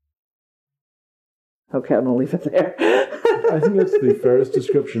 Okay, I'm going to leave it there. I think that's the fairest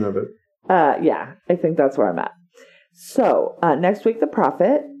description of it. Yeah, I think that's where I'm at. So, next week, The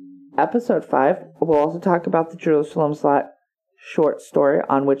Prophet, episode 5. We'll also talk about the Jerusalem's Lot short story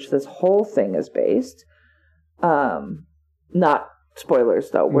on which this whole thing is based. Not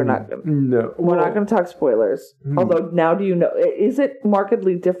spoilers, though. We're not going to talk spoilers. Although, now do you know, is it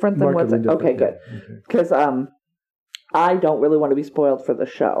markedly different than what's... Okay, good. Because I don't really want to be spoiled for the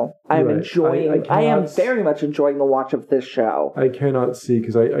show. I'm enjoying... I am very much enjoying the watch of this show. I cannot see,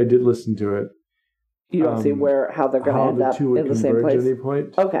 because I did listen to it. You don't see how they're going to end up in the same place? At any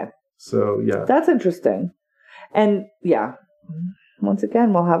point. Okay. So, yeah. That's interesting. And, yeah, once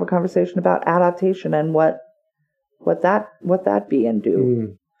again, we'll have a conversation about adaptation and what that be and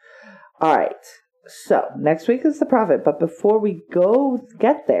do. All right. So, next week is The Prophet, but before we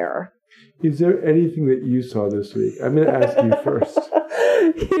get there... Is there anything that you saw this week? I'm going to ask you first.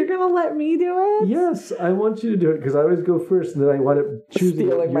 You're going to let me do it? Yes, I want you to do it, because I always go first, and then I want to choose what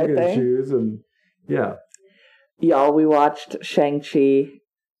you're going to choose, and yeah. Y'all, we watched Shang-Chi,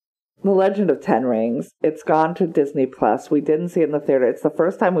 The Legend of Ten Rings. It's gone to Disney+. We didn't see it in the theater. It's the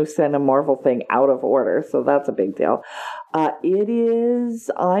first time we've seen a Marvel thing out of order, so that's a big deal. It is,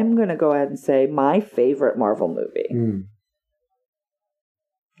 I'm going to go ahead and say, my favorite Marvel movie.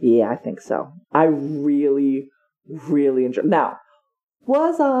 Yeah, I think so. I really, really enjoyed it. Now,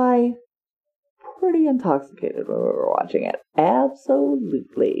 was I pretty intoxicated when we were watching it?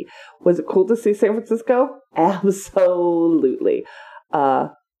 Absolutely. Was it cool to see San Francisco? Absolutely.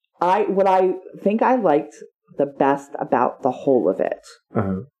 What I think I liked the best about the whole of it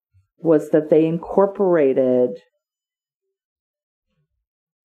was that they incorporated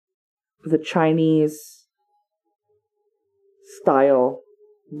the Chinese style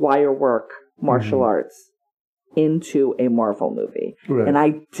wire work martial arts into a Marvel movie. Right. And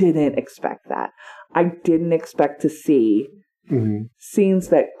I didn't expect that. I didn't expect to see scenes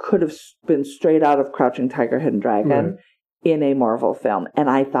that could have been straight out of Crouching Tiger, Hidden Dragon in a Marvel film. And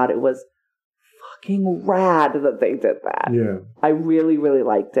I thought it was fucking rad that they did that. Yeah. I really, really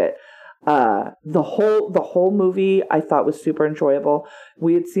liked it. The whole movie I thought was super enjoyable.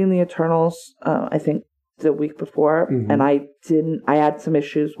 We had seen The Eternals, I think the week before, and I had some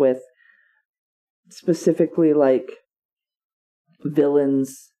issues with specifically like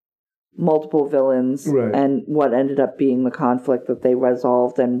multiple villains, and what ended up being the conflict that they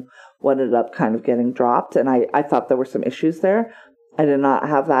resolved and what ended up kind of getting dropped. And I thought there were some issues there. I did not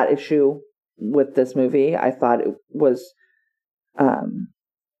have that issue with this movie. I thought it was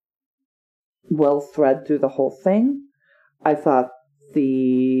well thread through the whole thing. I thought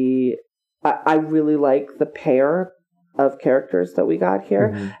I really like the pair of characters that we got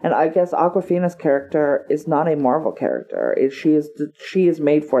here. And I guess Awkwafina's character is not a Marvel character. She is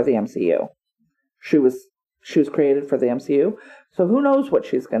made for the MCU. She was created for the MCU. So who knows what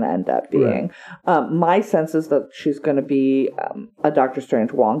she's going to end up being. My sense is that she's going to be a Doctor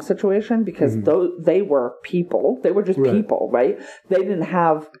Strange Wong situation, because they were people. They were just people, right? They didn't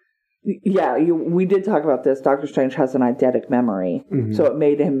have... Yeah, we did talk about this. Doctor Strange has an eidetic memory, so it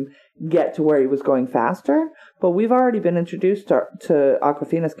made him get to where he was going faster. But we've already been introduced to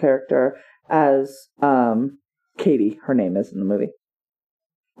Awkwafina's character as Katie, her name is in the movie.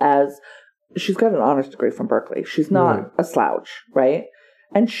 As she's got an honors degree from Berkeley. She's not a slouch, right?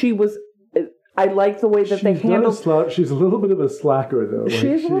 And she was... I like the way that they handled... She's not a slouch. She's a little bit of a slacker, though. She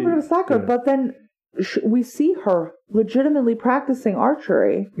is a little bit of a slacker, but then... we see her legitimately practicing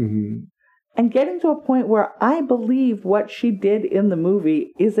archery and getting to a point where I believe what she did in the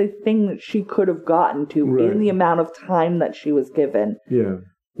movie is a thing that she could have gotten to in the amount of time that she was given. Yeah.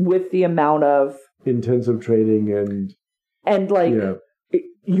 With the amount of... intensive training and like,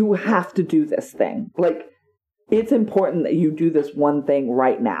 you have to do this thing. Like, it's important that you do this one thing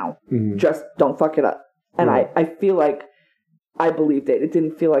right now. Just don't fuck it up. And I feel like I believed it. It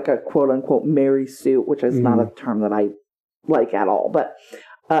didn't feel like a quote-unquote Mary suit, which is not a term that I like at all. But,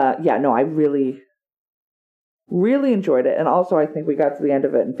 I really, really enjoyed it. And also, I think we got to the end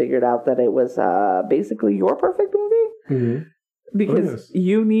of it and figured out that it was basically your perfect movie. Because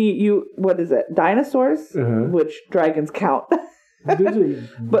what is it? Dinosaurs? Which dragons count. But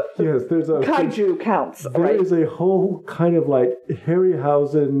there's a... Kaiju counts, There is a whole kind of like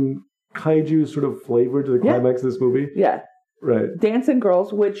Harryhausen kaiju sort of flavor to the climax of this movie. Yeah. Right. Dancing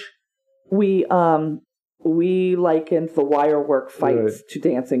Girls, which we likened the wire work fights to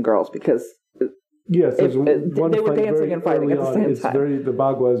Dancing Girls, because they were dancing and fighting at the same time. The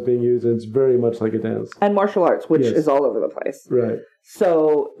bagua is being used, and it's very much like a dance. And martial arts, which is all over the place. Right.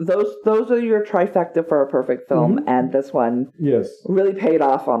 So those are your trifecta for a perfect film, and this one really paid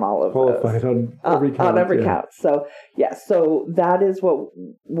off on all of those. Qualified on every count. On every count. So, so that is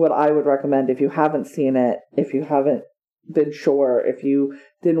what I would recommend if you haven't seen it, if you haven't been sure, if you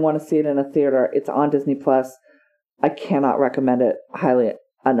didn't want to see it in a theater. It's on Disney+. I cannot recommend it highly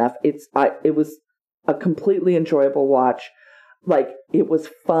enough. It was a completely enjoyable watch. like, it was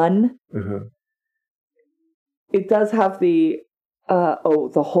fun. It does have the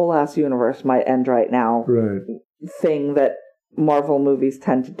the whole ass universe might end right now thing that Marvel movies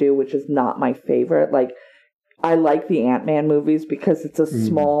tend to do, which is not my favorite. Like, I like the Ant-Man movies because it's a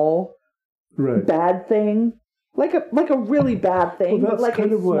small bad thing. Like a really bad thing, but like a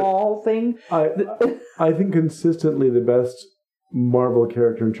small thing. I think consistently the best Marvel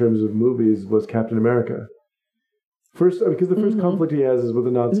character in terms of movies was Captain America. First, because the first conflict he has is with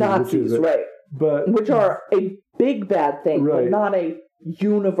the Nazis, which are a big bad thing, but not a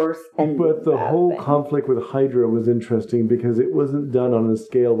universe-ending. But the whole thing. conflict with Hydra was interesting because it wasn't done on a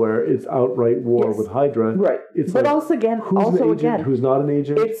scale where it's outright war with Hydra. It's but like, also again, who's not an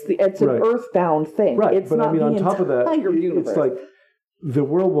agent? It's an earthbound thing. It's but not I mean, on top of that, it's like the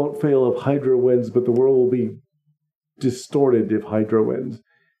world won't fail if Hydra wins, but the world will be distorted if Hydra wins.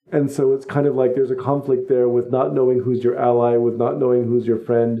 And so it's kind of like there's a conflict there with not knowing who's your ally, with not knowing who's your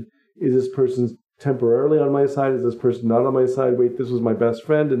friend. Is this person temporarily on my side? Is this person not on my side? Wait, this was my best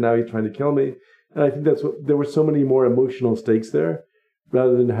friend, and now he's trying to kill me. And I think there were so many more emotional stakes there,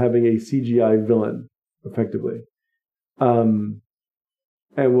 rather than having a CGI villain, effectively. And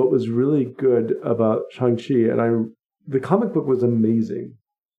what was really good about Shang-Chi, the comic book was amazing.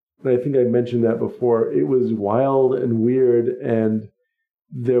 And I think I mentioned that before. It was wild and weird, and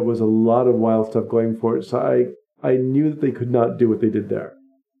there was a lot of wild stuff going for it. So I knew that they could not do what they did there.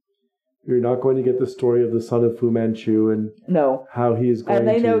 You're not going to get the story of the son of Fu Manchu and how he is going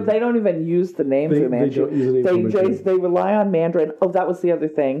to... And they don't even use the name Fu Manchu. They don't use the name Fu Manchu. They rely on Mandarin. Oh, that was the other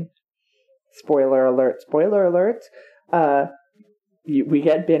thing. Spoiler alert. We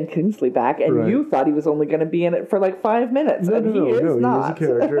get Ben Kingsley back, and you thought he was only going to be in it for like 5 minutes. No, he is a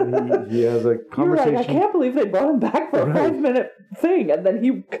character, and he has a conversation. You're like, I can't believe they brought him back for a 5-minute thing, and then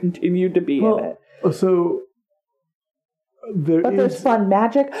he continued to be in it. So... there's fun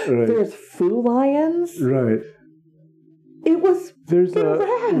magic. There's Fu Lions. It was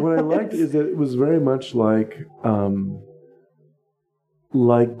what I liked is that it was very much like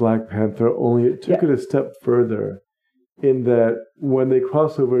Black Panther, only it took it a step further in that when they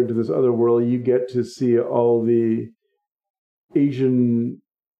cross over into this other world, you get to see all the Asian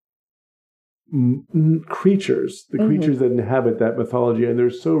creatures, the creatures that inhabit that mythology, and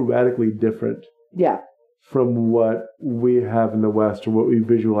they're so radically different. From what we have in the West or what we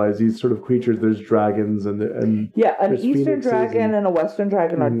visualize, these sort of creatures. There's dragons and an Eastern dragon and a Western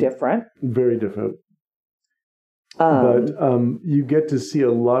dragon are different, very different. But you get to see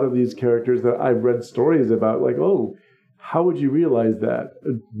a lot of these characters that I've read stories about. Like, oh, how would you realize that?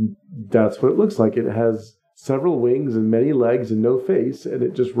 That's what it looks like. It has several wings and many legs and no face, and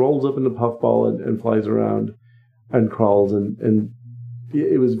it just rolls up in a puffball and flies around and crawls, and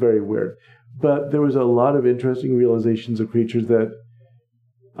it was very weird. But there was a lot of interesting realizations of creatures that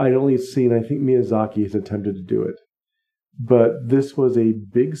I'd only seen. I think Miyazaki has attempted to do it. But this was a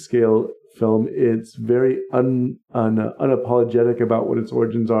big-scale film. It's very unapologetic about what its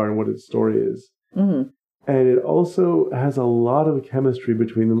origins are and what its story is. And it also has a lot of chemistry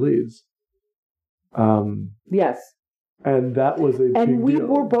between the leads. Yes. And that was a big deal.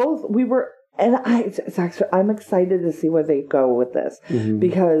 I'm excited to see where they go with this.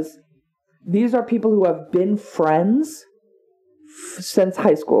 Because... these are people who have been friends since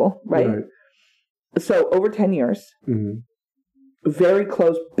high school, right? So over 10 years. Very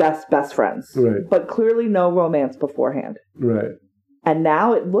close, best friends. But clearly no romance beforehand. And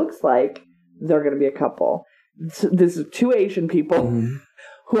now it looks like they're going to be a couple. This is two Asian people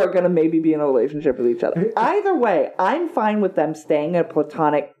who are going to maybe be in a relationship with each other. Either way, I'm fine with them staying in a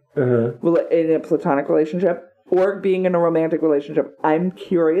platonic relationship. Or being in a romantic relationship. I'm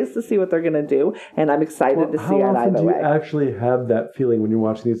curious to see what they're going to do, and I'm excited to see it either way. How often do you actually have that feeling when you're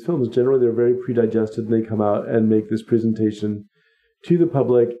watching these films? Generally, they're very pre-digested, and they come out and make this presentation to the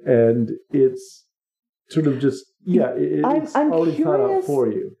public, and it's sort of just, it's already thought out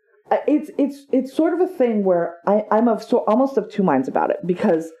for you. It's sort of a thing where I'm almost of two minds about it,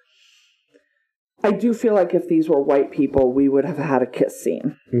 because I do feel like if these were white people, we would have had a kiss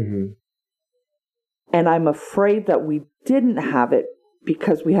scene. And I'm afraid that we didn't have it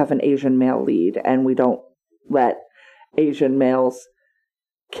because we have an Asian male lead and we don't let Asian males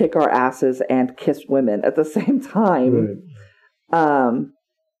kick our asses and kiss women at the same time.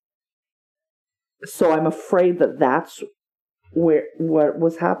 So I'm afraid that that's what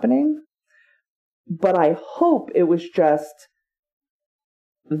was happening. But I hope it was just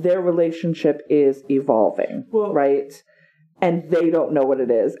their relationship is evolving, right? And they don't know what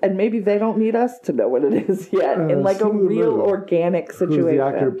it is. And maybe they don't need us to know what it is yet in like a real organic situation. Who's the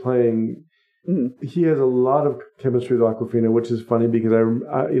actor playing he has a lot of chemistry with Awkwafina, which is funny because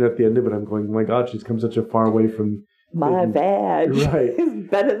at the end of it, I'm going, oh my God, she's come such a far way from my vag is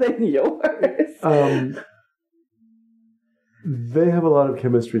better than yours. They have a lot of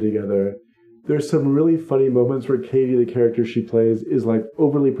chemistry together. There's some really funny moments where Katie, the character she plays, is like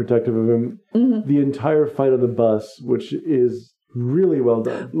overly protective of him. Mm-hmm. The entire fight on the bus, which is really well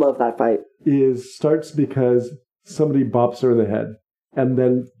done. Love that fight. Starts because somebody bops her in the head. And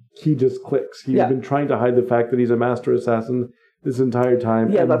then he just clicks. He's been trying to hide the fact that he's a master assassin this entire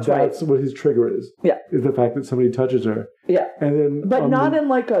time. Yeah, and that's right. What his trigger is. Yeah. Is the fact that somebody touches her. Yeah. And then, but not in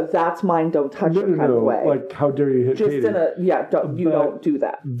like a that's mine, don't touch her kind of way. Like, how dare you hit Just Katie? In a, don't do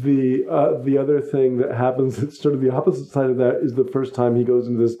that. The other thing that happens that's sort of the opposite side of that is the first time he goes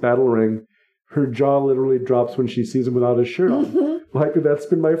into this battle ring, her jaw literally drops when she sees him without his shirt on. Like, that's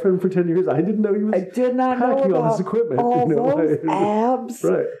been my friend for 10 years. I didn't know he was packing all this equipment. All those abs.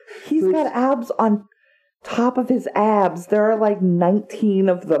 Right. He's got abs on top of his abs. There are like 19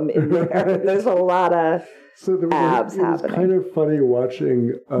 of them in there. There's a lot of abs happening. It's kind of funny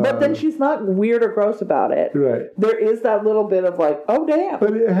watching. But then she's not weird or gross about it. Right. There is that little bit of like, oh damn.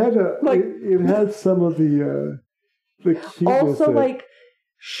 But it had it had some of the cuteness. Also,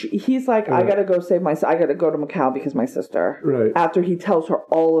 he's like, I gotta go I gotta go to Macau because my sister. Right. After he tells her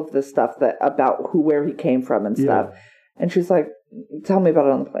all of this stuff about where he came from and stuff, and she's like, tell me about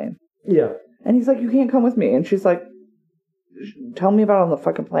it on the plane. Yeah. And he's like, you can't come with me. And she's like, tell me about it on the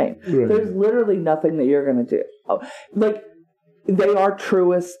fucking plane. Right. There's literally nothing that you're going to do. Like, they are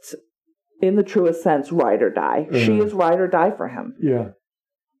in the truest sense, ride or die. She is ride or die for him. Yeah.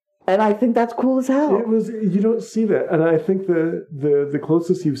 And I think that's cool as hell. You don't see that. And I think the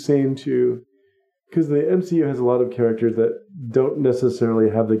closest you've seen to, because the MCU has a lot of characters that don't necessarily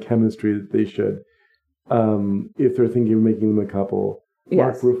have the chemistry that they should, if they're thinking of making them a couple.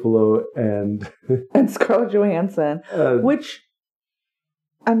 Yes. Mark Ruffalo and Scarlett Johansson, which,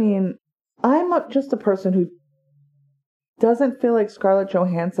 I mean, I'm just a person who doesn't feel like Scarlett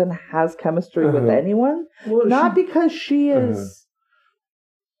Johansson has chemistry with anyone. Well, not because she is.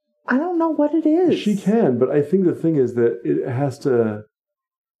 I don't know what it is. She can, but I think the thing is that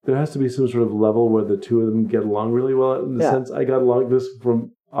there has to be some sort of level where the two of them get along really well. In the sense, I got along this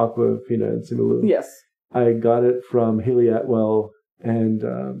from Awkwafina and Simu Liu. Yes, I got it from Haley Atwell. And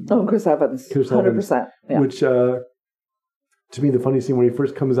Chris Evans, 100%. Yeah. Which, to me, the funny scene when he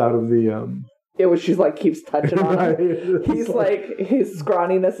first comes out of the, it was she's like keeps touching on him. He's like his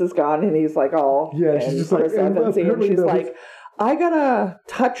scrawniness is gone, and he's like she's just Chris Evans, and she's like, I gotta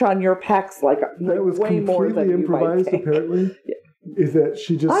touch on your pecs like that was way more than improvised. You might apparently, is that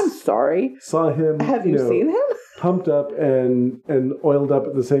she just? I'm sorry. Saw him. Have you seen him? Pumped up and oiled up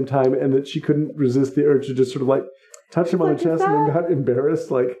at the same time, and that she couldn't resist the urge to just sort of like. Touch him on the chest and then got embarrassed.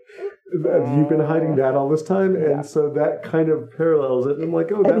 Like, you've been hiding that all this time. And so that kind of parallels it. And I'm like,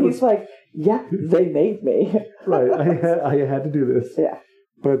 he's like, yeah, they made me. Right. I had to do this. Yeah.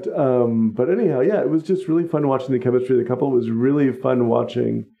 But anyhow, it was just really fun watching the chemistry of the couple. It was really fun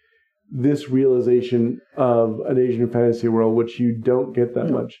watching this realization of an Asian fantasy world, which you don't get that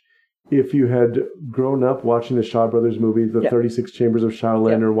much. If you had grown up watching the Shaw Brothers movies, the 36 Chambers of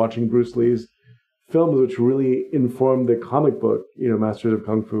Shaolin, or watching Bruce Lee's films, which really informed the comic book, Masters of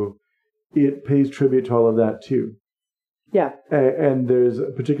Kung Fu, it pays tribute to all of that too. Yeah. And there's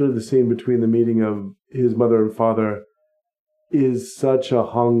particularly the scene between the meeting of his mother and father is such a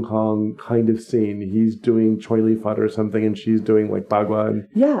Hong Kong kind of scene. He's doing Choi Li Fut or something, and she's doing like Bagua.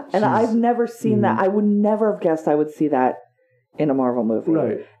 And I've never seen that. I would never have guessed I would see that in a Marvel movie.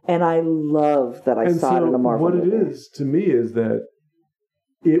 Right. And I love that I saw it in a Marvel movie. What it is, to me, is that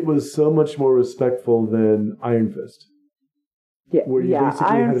it was so much more respectful than Iron Fist. Yeah, where you basically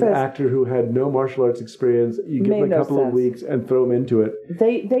had an actor who had no martial arts experience. You give him a couple of weeks and throw him into it.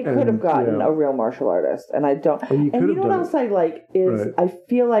 They could have gotten a real martial artist, and I don't. And you know what else I like is I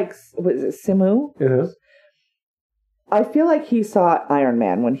feel like was it Simu? Yes. I feel like he saw Iron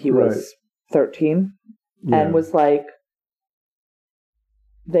Man when he was 13, and was like,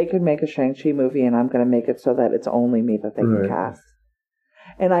 they could make a Shang-Chi movie, and I'm going to make it so that it's only me that they can cast.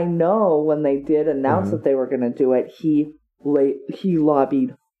 And I know when they did announce that they were going to do it, he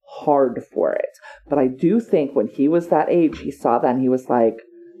lobbied hard for it. But I do think when he was that age, he saw that and he was like,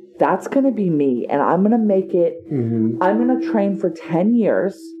 that's going to be me. And I'm going to make it, I'm going to train for 10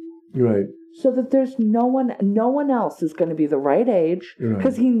 years. Right. So that there's no one else is going to be the right age.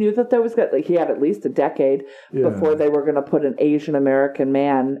 Because he knew that there was, he had at least a decade before they were going to put an Asian American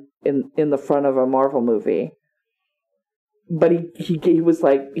man in the front of a Marvel movie. But he was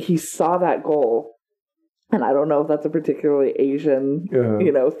like, he saw that goal And I don't know if that's a particularly Asian,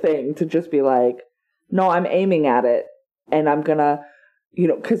 thing to just be like, no, I'm aiming at it and I'm gonna,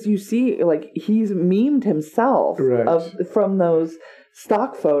 because you see, like, he's memed himself from those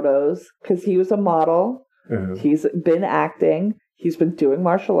stock photos because he was a model. He's been acting. He's been doing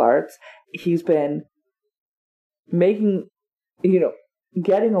martial arts. He's been making,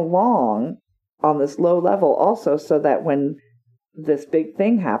 getting along on this low level also so that when this big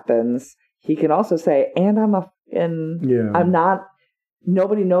thing happens, he can also say, and I'm not,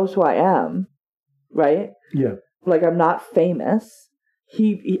 nobody knows who I am, right? Yeah. Like, I'm not famous.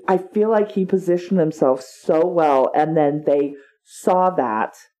 I feel like he positioned himself so well, and then they saw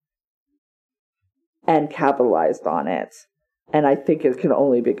that and capitalized on it. And I think it can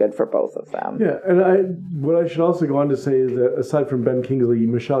only be good for both of them. Yeah, and what I should also go on to say is that aside from Ben Kingsley,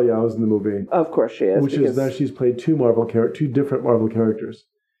 Michelle Yeoh is in the movie. Of course she is. Which is that she's played two different Marvel characters.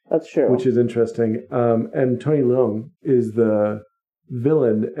 That's true. Which is interesting. And Tony Leung is the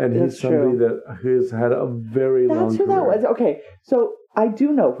villain, and he's somebody that has had a very long career. That's who that was. Okay, so I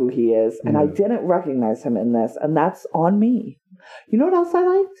do know who he is, and I didn't recognize him in this, and that's on me. You know what else I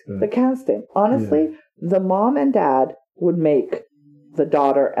liked? The casting. Honestly, the mom and dad would make the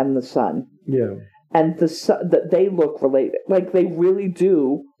daughter and the son. Yeah. And the son, that they look related. Like, they really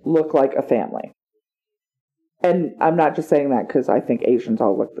do look like a family. And I'm not just saying that because I think Asians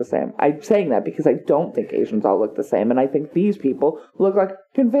all look the same. I'm saying that because I don't think Asians all look the same. And I think these people look like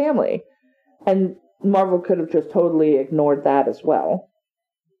a family. And Marvel could have just totally ignored that as well.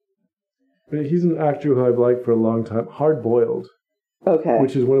 He's an actor who I've liked for a long time. Hard Boiled. Okay.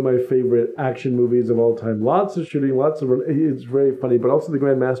 Which is one of my favorite action movies of all time. Lots of shooting, it's very funny, but also The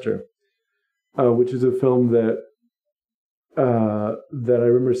Grand Master, which is a film that I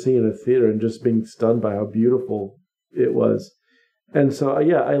remember seeing in a theater and just being stunned by how beautiful it was. And so,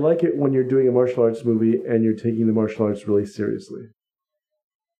 I like it when you're doing a martial arts movie and you're taking the martial arts really seriously.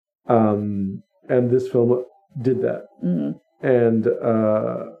 And this film did that. Mm-hmm. And,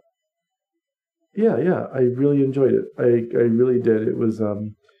 I really enjoyed it. I really did. It was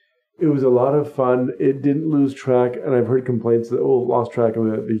a lot of fun. It didn't lose track, and I've heard complaints that lost track of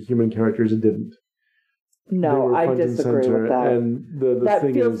the human characters. It didn't. No, I disagree with that. And the that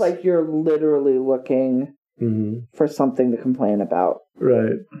thing feels like you're literally looking for something to complain about.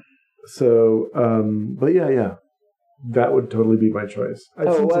 Right. So, but that would totally be my choice.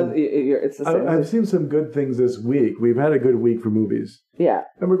 It's the same. I've seen some good things this week. We've had a good week for movies. Yeah.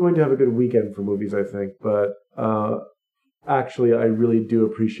 And we're going to have a good weekend for movies, I think. But actually, I really do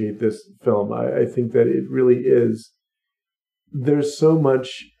appreciate this film. I think that it really is. There's so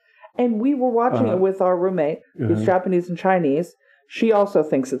much. And we were watching it with our roommate, who's Japanese and Chinese. She also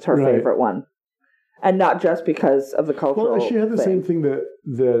thinks it's her favorite one. And not just because of the cultural Well, she had the same thing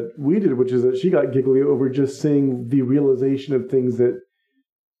that we did, which is that she got giggly over just seeing the realization of things that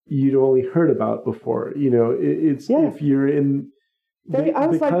you'd only heard about before. If you're in... I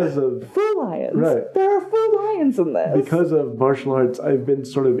was because of fur lions. Right. There are fur lions in this. Because of martial arts, I've been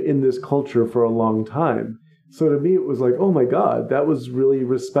sort of in this culture for a long time. So to me, it was like, oh my God, that was really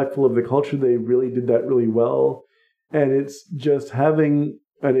respectful of the culture. They really did that really well. And it's just having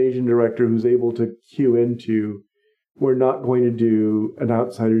an Asian director who's able to cue into, we're not going to do an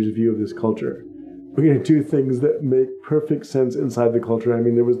outsider's view of this culture. We're going to do things that make perfect sense inside the culture. I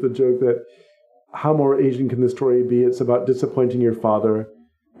mean, there was the joke that how more Asian can the story be? It's about disappointing your father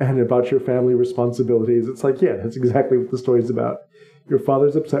and about your family responsibilities. It's like, yeah, that's exactly what the story's about. Your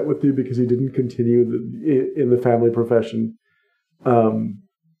father's upset with you because he didn't continue in the family profession.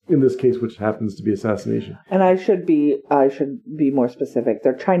 In this case, which happens to be assassination. And I should be more specific.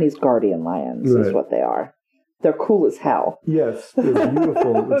 They're Chinese guardian lions, is what they are. They're cool as hell. Yes, they're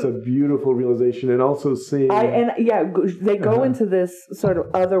beautiful. It's a beautiful realization, and also seeing. They go into this sort of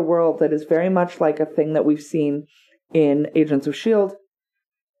other world that is very much like a thing that we've seen in Agents of S.H.I.E.L.D.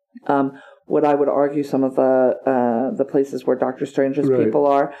 What I would argue some of the places where Doctor Strange's people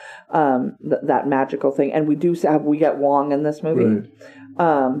are, that magical thing, and we get Wong in this movie,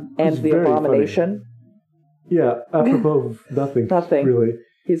 and the Abomination. Funny. Yeah, apropos of nothing. Nothing really.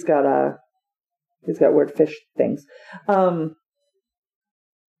 He's got weird fish things, and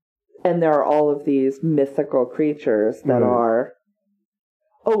there are all of these mythical creatures that are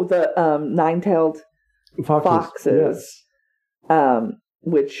the nine-tailed foxes. Yes.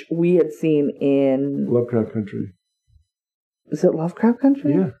 Which we had seen in Lovecraft Country. Is it Lovecraft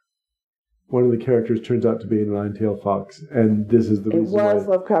Country? Yeah. One of the characters turns out to be a nine-tailed fox, and this is the reason why. It was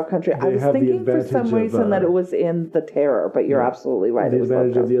Lovecraft Country. I was thinking for some reason that it was in The Terror, but you're absolutely right. The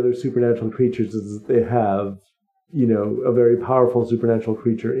advantage of the other supernatural creatures is that they have, a very powerful supernatural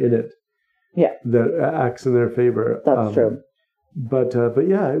creature in it. that acts in their favor. That's true. But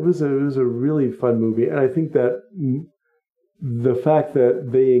yeah, it was a really fun movie, and I think that the fact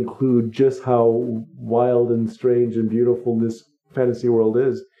that they include just how wild and strange and beautiful this fantasy world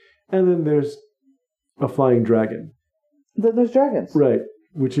is, and then there's a flying dragon. Then there's dragons, right?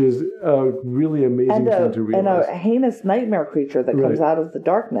 Which is a really amazing thing to realize. And a heinous nightmare creature that comes out of the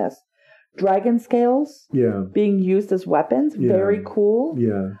darkness. Dragon scales, being used as weapons, very cool.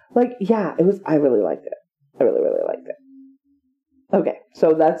 Yeah, it was. I really liked it. I really, really liked it. Okay,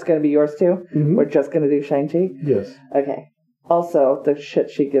 so that's going to be yours too? Mm-hmm. We're just going to do Shang-Chi? Yes. Okay. Also, the shit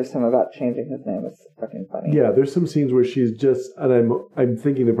she gives him about changing his name is fucking funny. Yeah, there's some scenes where she's just, and I'm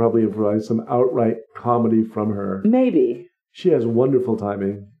thinking they probably improvised some outright comedy from her. Maybe. She has wonderful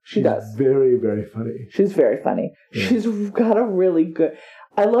timing. She does. Very, very funny. She's very funny. Yeah. She's got a really good...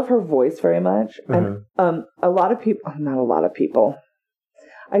 I love her voice very much. And a lot of people... Not a lot of people.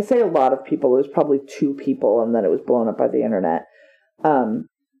 I say a lot of people. It was probably 2 people, and then it was blown up by the internet.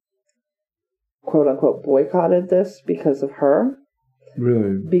 Quote unquote boycotted this because of her.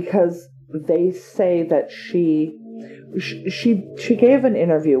 Really? Because they say that she gave an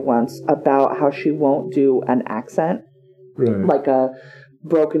interview once about how she won't do an accent, like a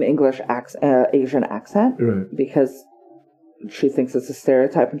broken English Asian accent, because she thinks it's a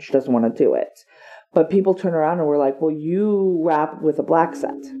stereotype and she doesn't want to do it. But people turn around and were like, well, you rap with a black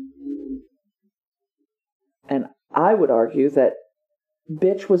accent. And I would argue that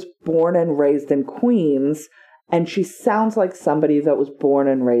bitch was born and raised in Queens, and she sounds like somebody that was born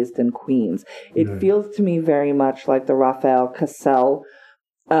and raised in Queens. It feels to me very much like the Raphael Cassel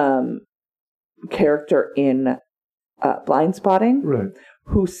character in Blind Spotting,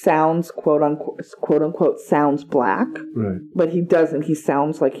 who sounds quote unquote sounds black, but he doesn't. He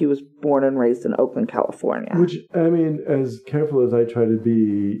sounds like he was born and raised in Oakland, California. Which, I mean, as careful as I try to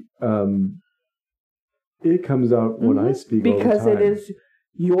be, it comes out when I speak because all the time. It is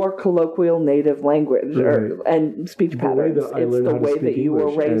your colloquial native language and speech patterns. It's the way that you were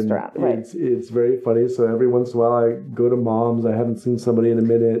raised around. It's very funny. So every once in a while I go to mom's. I haven't seen somebody in a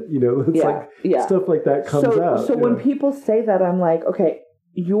minute. It's stuff like that comes out. So when people say that, I'm like, okay,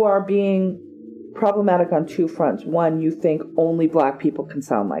 you are being problematic on 2 fronts. One, you think only black people can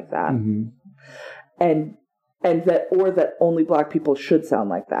sound like that. Mm-hmm. And that only black people should sound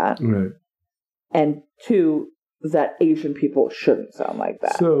like that. Right. And 2, that Asian people shouldn't sound like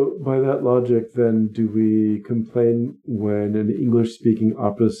that. So, by that logic, then, do we complain when an English-speaking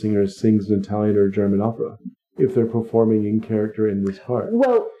opera singer sings an Italian or German opera, if they're performing in character in this part?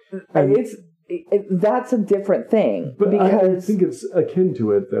 Well, that's a different thing. But I think it's akin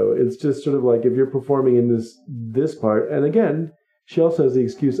to it, though. It's just sort of like if you're performing in this part, and again, she also has the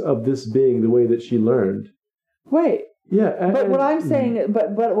excuse of this being the way that she learned. Right. Yeah, but what I'm saying,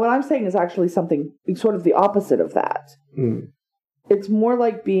 but what I'm saying is actually something sort of the opposite of that. Mm. It's more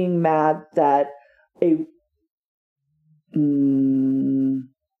like being mad that it's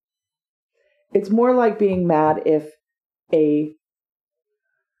more like being mad if an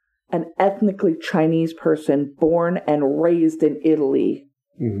ethnically Chinese person born and raised in Italy,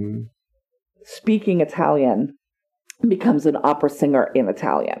 speaking Italian, becomes an opera singer in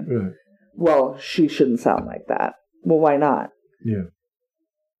Italian. Right. Well, she shouldn't sound like that. Well, why not? Yeah.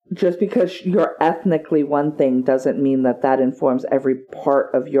 Just because you're ethnically one thing doesn't mean that informs every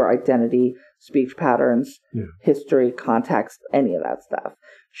part of your identity, speech patterns, history, context, any of that stuff.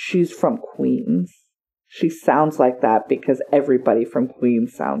 She's from Queens. She sounds like that because everybody from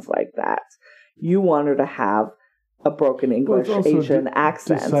Queens sounds like that. You want her to have a broken English Asian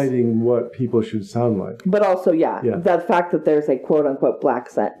accent. Deciding what people should sound like. But also, the fact that there's a quote-unquote black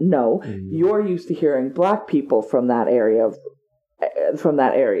accent. No, you're used to hearing black people from that area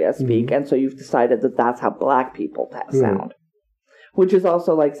speak, and so you've decided that that's how black people sound. Which is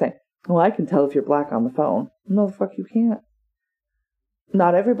also like saying, well, I can tell if you're black on the phone. No, the fuck you can't.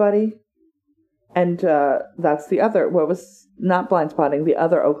 Not everybody. And that's the other, what was not Blind Spotting, the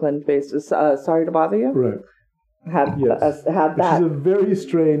other Oakland-based is Sorry to Bother You. Right. Had that. Which is a very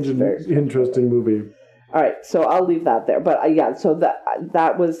strange and interesting movie. All right, so I'll leave that there. But so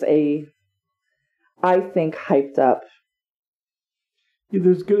that was I think, hyped up. Yeah,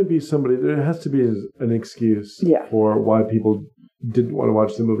 there's going to be there has to be an excuse for why people didn't want to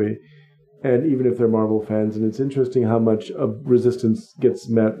watch the movie. And even if they're Marvel fans, and it's interesting how much of resistance gets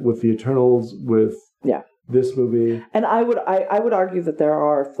met with the Eternals, with this movie. And I would argue that there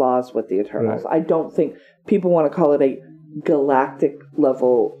are flaws with the Eternals. Right. I don't think people want to call it a galactic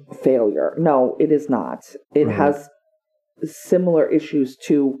level failure. No, it is not. It has similar issues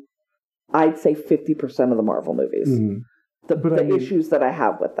to, I'd say, 50% of the Marvel movies. Mm-hmm. the issues that I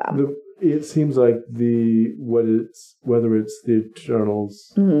have with them. It seems like whether it's the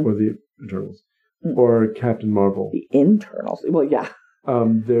Eternals or the Eternals or Captain Marvel. The internals. Well, yeah.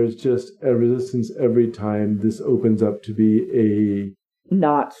 There's just a resistance every time this opens up to be a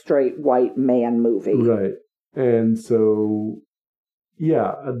not straight white man movie. Right. And so,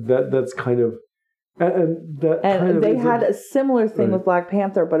 yeah, that's kind of... And they had a similar thing with Black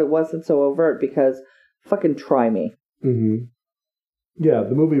Panther, but it wasn't so overt because fucking try me. Mm-hmm. Yeah,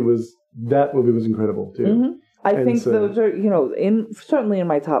 the movie was incredible, too. Mm-hmm. I think those are, certainly in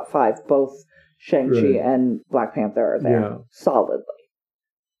my top 5, both Shang-Chi and Black Panther are there solidly.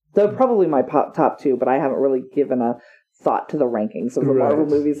 They're probably my top 2, but I haven't really given a thought to the rankings of the Marvel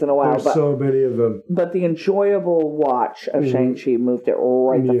movies in a while. There's so many of them. But the enjoyable watch of Shang-Chi moved it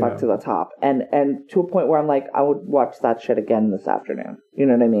right the fuck to the top. And to a point where I'm like, I would watch that shit again this afternoon. You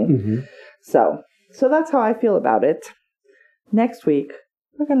know what I mean? Mm-hmm. So that's how I feel about it. Next week,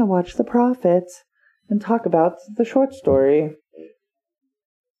 we're going to watch The Prophet and talk about the short story.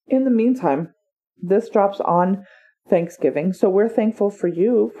 In the meantime, this drops on Thanksgiving, so we're thankful for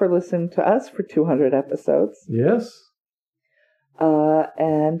you for listening to us for 200 episodes. Yes.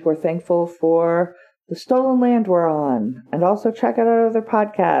 And we're thankful for the Stolen Land we're on. And also check out our other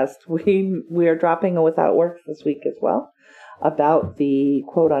podcast. We are dropping a Without Works this week as well about the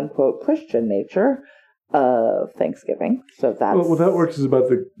quote-unquote Christian nature of Thanksgiving. So that's... Well, Without Works is about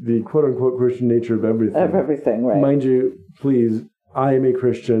the quote-unquote Christian nature of everything. Of everything, right. Mind you, please, I am a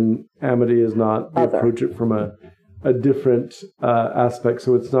Christian. Amity is not. We approach it from a different aspect.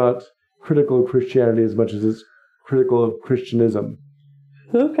 So it's not critical of Christianity as much as it's critical of Christianism.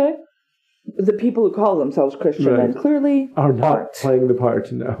 Okay. The people who call themselves Christian and clearly are not playing the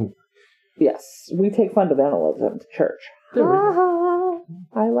part, no. Yes. We take fundamentalism to church.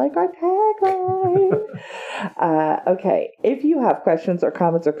 I like our tagline. Okay. If you have questions or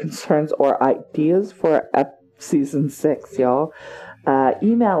comments or concerns or ideas for season 6, y'all,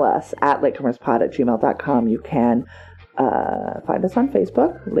 email us at latecomerspod@gmail.com. You can find us on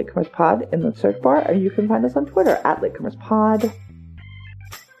Facebook, latecomerspod in the search bar, or you can find us on Twitter at latecomerspod.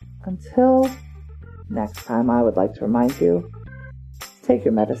 Until next time, I would like to remind you, take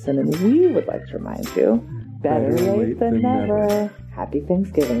your medicine, and we would like to remind you, better late than never. Happy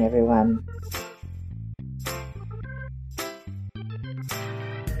Thanksgiving, everyone.